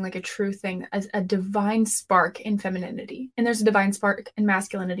recognizing like a true thing as a divine spark in femininity, and there's a divine spark in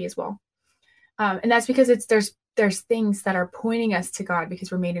masculinity as well. And that's because there's things that are pointing us to God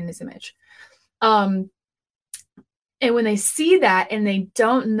because we're made in His image. And when they see that and they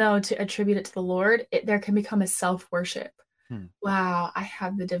don't know to attribute it to the Lord, there can become a self-worship. Wow, I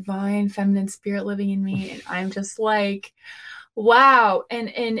have the divine feminine spirit living in me, and I'm just like, wow. And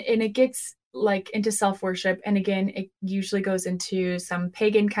it gets like into self-worship, and again, it usually goes into some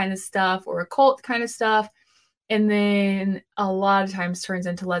pagan kind of stuff or occult kind of stuff, and then a lot of times turns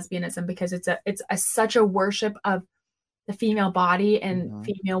into lesbianism, because it's such a worship of the female body and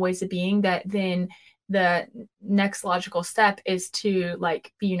female ways of being, that then the next logical step is to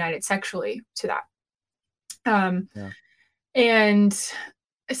like be united sexually to that. And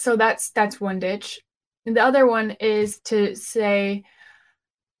so that's one ditch. And the other one is to say,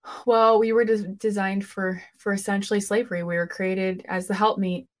 well, we were designed for essentially slavery. We were created as the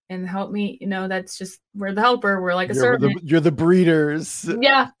helpmeet, and the helpmeet, that's just, we're the helper. We're like a servant. You're the breeders.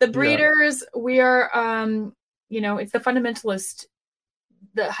 Yeah, the breeders. Yeah. We are, it's the fundamentalist,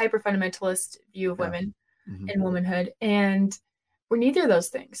 the hyper fundamentalist view of women and womanhood, and we're neither of those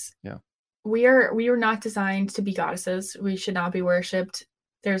things. Yeah, we are not designed to be goddesses. We should not be worshipped.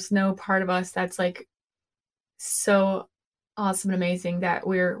 There's no part of us that's like so awesome and amazing that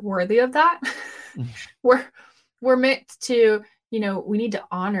we're worthy of that. We're meant to, we need to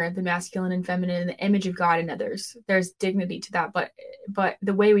honor the masculine and feminine and the image of God in others. There's dignity to that, but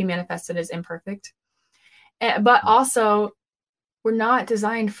the way we manifest it is imperfect. But also, we're not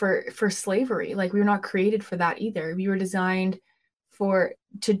designed for slavery. Like, we were not created for that either. We were designed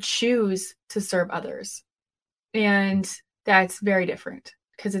to choose to serve others, and that's very different,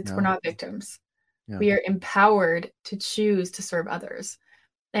 because we're not victims. Yeah. We are empowered to choose to serve others.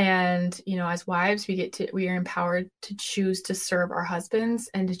 And, as wives, we are empowered to choose to serve our husbands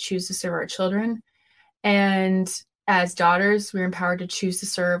and to choose to serve our children. And as daughters, we're empowered to choose to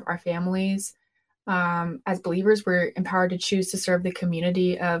serve our families. As believers, we're empowered to choose to serve the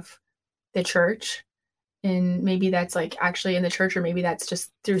community of the church. And maybe that's like actually in the church, or maybe that's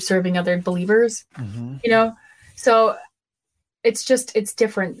just through serving other believers, So it's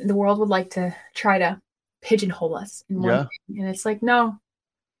different. The world would like to try to pigeonhole us in one thing. And it's like, no,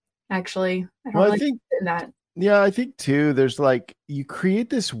 actually, I don't think in that. Yeah, I think too, there's like, you create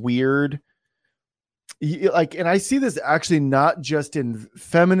this weird, and I see this actually not just in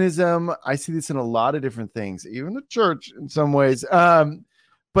feminism. I see this in a lot of different things, even the church in some ways.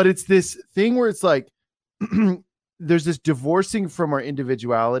 But it's this thing where it's like, there's this divorcing from our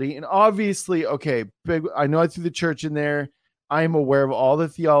individuality. And obviously, I know I threw the church in there. I'm aware of all the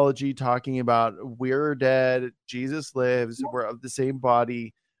theology talking about we're dead, Jesus lives, we're of the same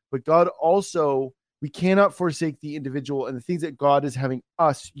body. But God also, we cannot forsake the individual and the things that God is having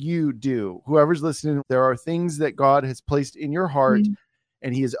you do. Whoever's listening, there are things that God has placed in your heart,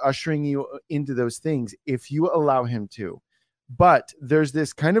 and He is ushering you into those things if you allow Him to. But there's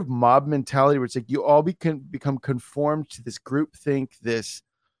this kind of mob mentality where it's like you all become conformed to this group think, this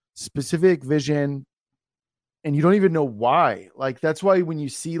specific vision, and you don't even know why. Like, that's why when you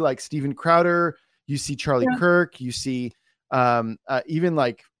see like Steven Crowder, you see Charlie Kirk, you see even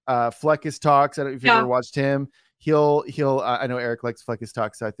like Fleckus Talks. I don't know if you've ever watched him. He'll I know Eric likes Fleckus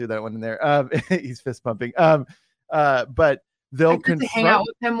Talks, so I threw that one in there. He's fist pumping. But they'll hang out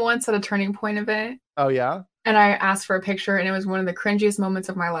with him once at a turning point event. Oh yeah. And I asked for a picture, and it was one of the cringiest moments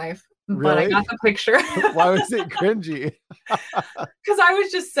of my life. Really? But I got the picture. Why was it cringy? Because I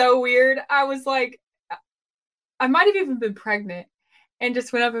was just so weird. I was like, I might have even been pregnant, and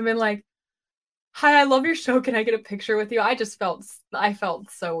just went up and been like, "Hi, I love your show. Can I get a picture with you?" I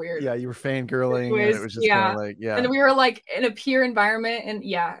felt so weird. Yeah, you were fangirling, and it was just kind of like, And we were like in a peer environment, and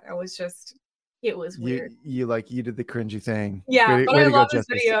it was weird. You did the cringy thing. Yeah, but I love his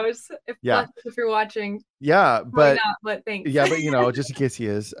videos. If you're watching. Yeah, but thanks. Yeah, but just in case he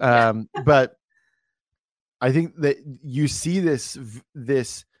is. But I think that you see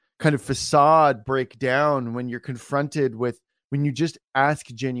this kind of facade break down when you're confronted with, when you just ask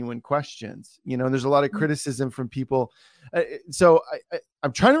genuine questions, you know. And there's a lot of criticism from people. So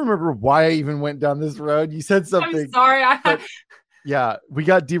I'm trying to remember why I even went down this road. You said something. I'm sorry. Yeah, we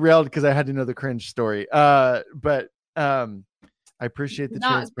got derailed because I had to know the cringe story. But I appreciate the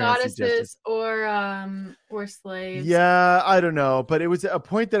not transparency, goddesses or slaves. Yeah, I don't know, but it was a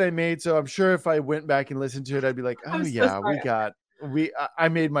point that I made. So I'm sure if I went back and listened to it, I'd be like, oh yeah, I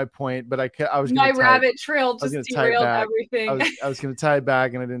made my point, but I was my rabbit trail just derailed everything. I was going to tie it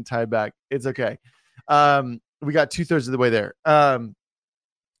back, and I didn't tie it back. It's okay. We got 2/3 of the way there.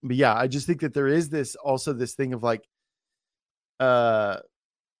 But yeah, I just think that there is this thing of like,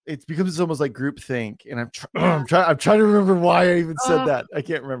 it becomes almost like groupthink, and I'm trying to remember why I even said that. I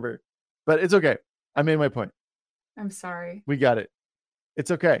can't remember, but it's okay. I made my point. I'm sorry. We got it. It's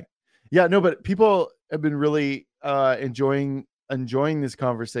okay. Yeah, no, but people have been really enjoying this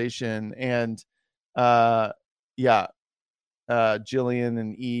conversation, and Jillian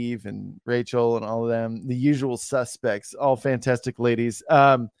and Eve and Rachel and all of them, the usual suspects, all fantastic ladies,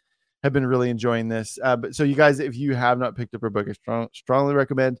 have been really enjoying this. But so you guys, if you have not picked up her book, I strongly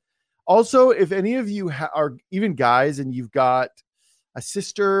recommend. Also, if any of you are even guys and you've got a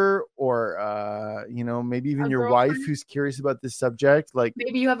sister or, maybe even your wife who's curious about this subject, like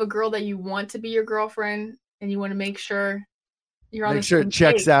maybe you have a girl that you want to be your girlfriend and you want to make sure you're on make sure it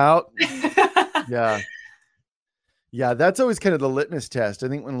checks out. Yeah. That's always kind of the litmus test. I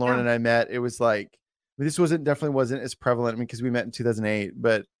think when Lauren and I met, it was like, this definitely wasn't as prevalent. I mean, because we met in 2008,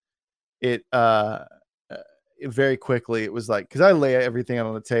 but it very quickly it was like, because I lay everything out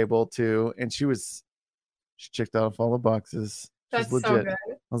on the table too, and she checked off all the boxes. That's legit. So good. I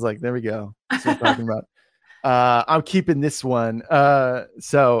was like, there we go. That's what I'm talking about. I'm keeping this one. I'm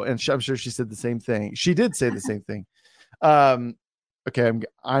sure she said the same thing. She did say the same thing. Okay,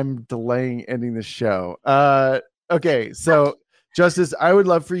 I'm delaying ending the show. Okay, so Justice, I would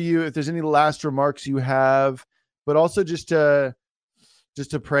love for you, if there's any last remarks you have, but also just to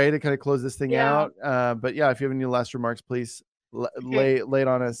pray to kind of close this thing out. But yeah, if you have any last remarks, please lay it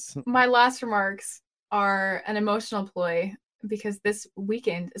on us. My last remarks are an emotional ploy because this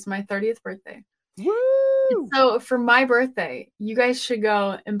weekend is my 30th birthday. Woo! So for my birthday, you guys should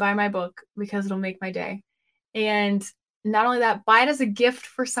go and buy my book because it'll make my day. And not only that, buy it as a gift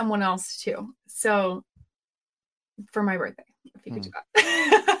for someone else too. So for my birthday, if you could do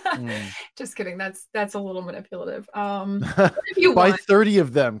that. Just kidding. That's a little manipulative. If you buy want. 30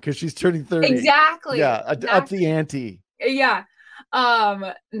 of them because she's turning 30. Exactly. Yeah, up the ante. Yeah.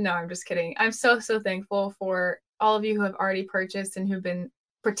 No, I'm just kidding. I'm so thankful for all of you who have already purchased and who've been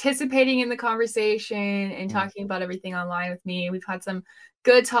participating in the conversation and talking about everything online with me. We've had some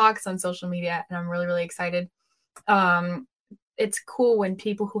good talks on social media, and I'm really, really excited. It's cool when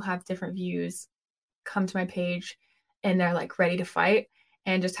people who have different views come to my page and they're like ready to fight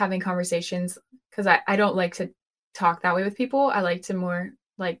and just having conversations, because I don't like to talk that way with people. I like to more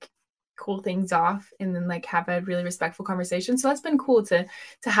like cool things off and then like have a really respectful conversation. So that's been cool to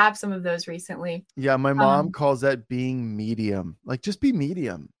have some of those recently. Yeah, my mom calls that being medium. Like, just be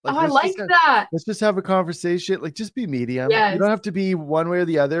medium. Like, I like that. Let's just have a conversation. Like, just be medium. Yes. You don't have to be one way or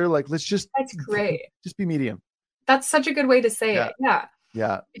the other. Like, that's great. Just be medium. That's such a good way to say it.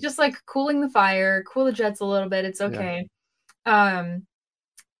 Yeah. It's just like cooling the fire, cool the jets a little bit. It's okay. Yeah.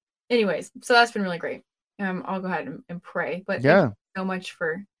 Anyways, so that's been really great. I'll go ahead and pray. But thank you so much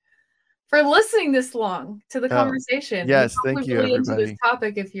for listening this long to the conversation. Yes, thank you, really everybody. Into this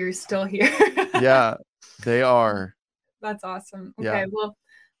topic if you're still here. Yeah, they are. That's awesome. Okay, well,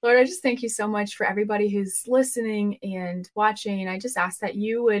 Lord, I just thank you so much for everybody who's listening and watching. And I just ask that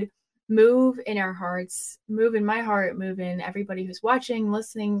you would move in our hearts, move in my heart, move in everybody who's watching,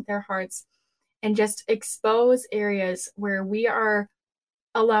 listening, their hearts, and just expose areas where we are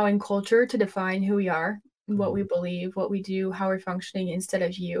allowing culture to define who we are, what we believe, what we do, how we're functioning instead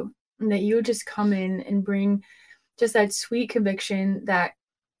of you. And that you would just come in and bring just that sweet conviction that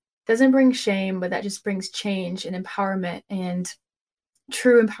doesn't bring shame, but that just brings change and empowerment and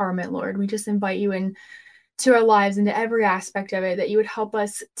true empowerment, Lord. We just invite you in to our lives, into every aspect of it, that you would help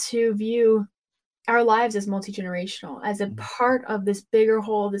us to view our lives as multi-generational, as a part of this bigger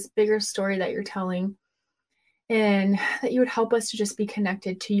whole, this bigger story that you're telling. And that you would help us to just be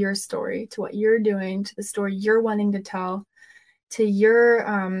connected to your story, to what you're doing, to the story you're wanting to tell, to your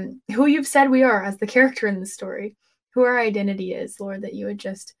who you've said we are as the character in the story, who our identity is, Lord, that you would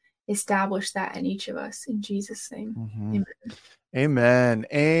just establish that in each of us. In Jesus' name. Amen.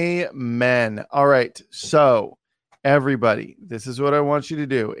 Amen. All right. So everybody, this is what I want you to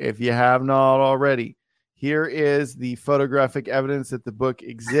do. If you have not already, Here is the photographic evidence that the book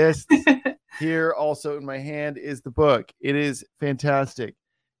exists. Here also in my hand is the book. It is fantastic.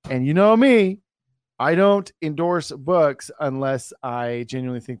 And you know me, I don't endorse books unless I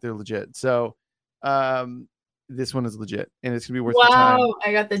genuinely think they're legit. So this one is legit and it's going to be worth the time. Wow,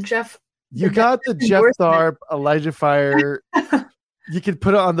 I got the Jeff. You got the Jeff Tharp, ElijahFire. You could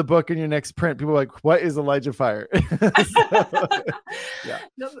put it on the book in your next print. People are like, what is ElijahFire? Yeah.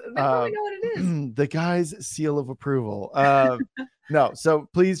 No, they probably know what it is. The guy's seal of approval. No, so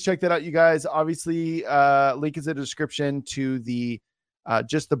please check that out, you guys. Obviously, link is in the description to the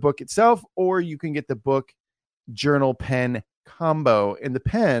just the book itself, or you can get the book journal pen combo. And the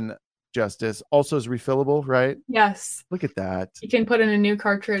pen, Justice, also is refillable, right? Yes. Look at that. You can put in a new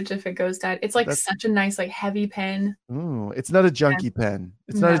cartridge if it goes dead. It's like such a nice, like heavy pen. Ooh, it's not a junky pen.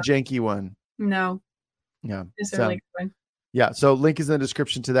 It's not a janky one. No. Yeah. It's a really good one. Yeah. So link is in the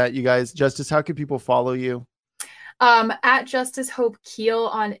description to that, you guys. Justice, how can people follow you? At Justice Hope Keel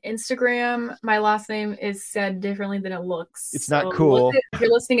on Instagram. My last name is said differently than it looks. It's not cool. If you're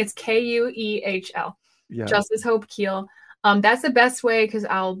listening, it's KUEHL. Yeah. Justice Hope Keel. That's the best way because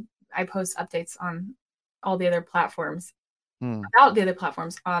I post updates on all the other platforms, about the other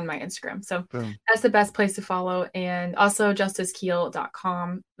platforms on my Instagram. So that's the best place to follow. And also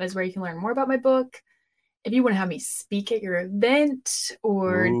justicekeel.com is where you can learn more about my book. If you want to have me speak at your event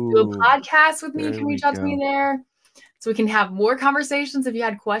or do a podcast with me, you can reach out to me there. So we can have more conversations if you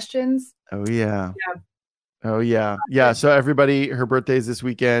had questions. Oh, yeah. Oh, yeah. Yeah. So everybody, her birthday is this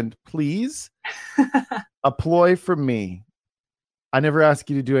weekend. Please, a ploy from me. I never ask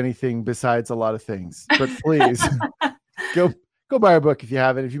you to do anything besides a lot of things, but please go buy a book if you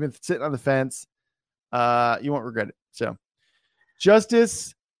haven't. If you've been sitting on the fence, you won't regret it. So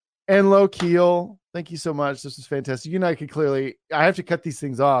Justice ENLOW Keel, thank you so much. This was fantastic. You and I could I have to cut these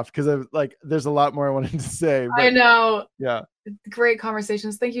things off because there's a lot more I wanted to say. But, I know. Yeah. Great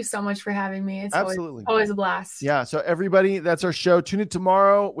conversations. Thank you so much for having me. It's absolutely always a blast. Yeah. So everybody, that's our show. Tune in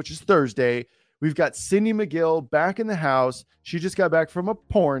tomorrow, which is Thursday. We've got Cindy McGill back in the house. She just got back from a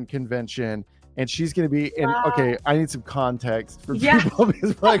porn convention and she's going to be in. Wow. Okay. I need some context for people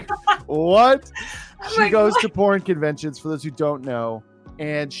because like, what? She goes to porn conventions for those who don't know.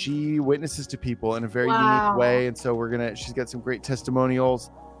 And she witnesses to people in a very unique way. And so she's got some great testimonials.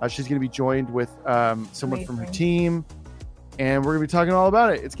 She's going to be joined with someone from her team. And we're going to be talking all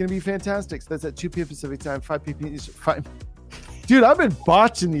about it. It's going to be fantastic. So that's at 2 p.m. Pacific time, 5 p.m. Eastern. Dude, I've been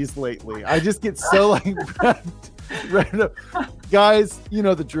botching these lately. I just get so random. Guys, you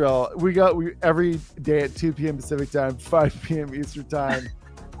know the drill. We every day at 2 p.m. Pacific time, 5 p.m. Eastern time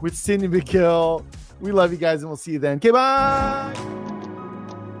with Cindy McGill. We love you guys and we'll see you then. Okay, bye.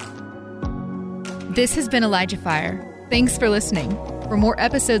 This has been ElijahFire. Thanks for listening. For more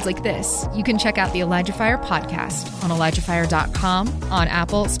episodes like this, you can check out the ElijahFire podcast on ElijahFire.com, on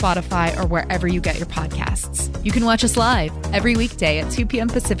Apple, Spotify, or wherever you get your podcasts. You can watch us live every weekday at 2 p.m.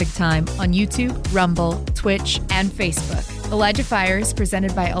 Pacific time on YouTube, Rumble, Twitch, and Facebook. ElijahFire is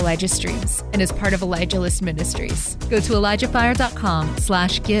presented by Elijah Streams and is part of Elijah List Ministries. Go to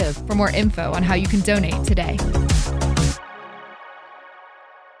ElijahFire.com/give for more info on how you can donate today.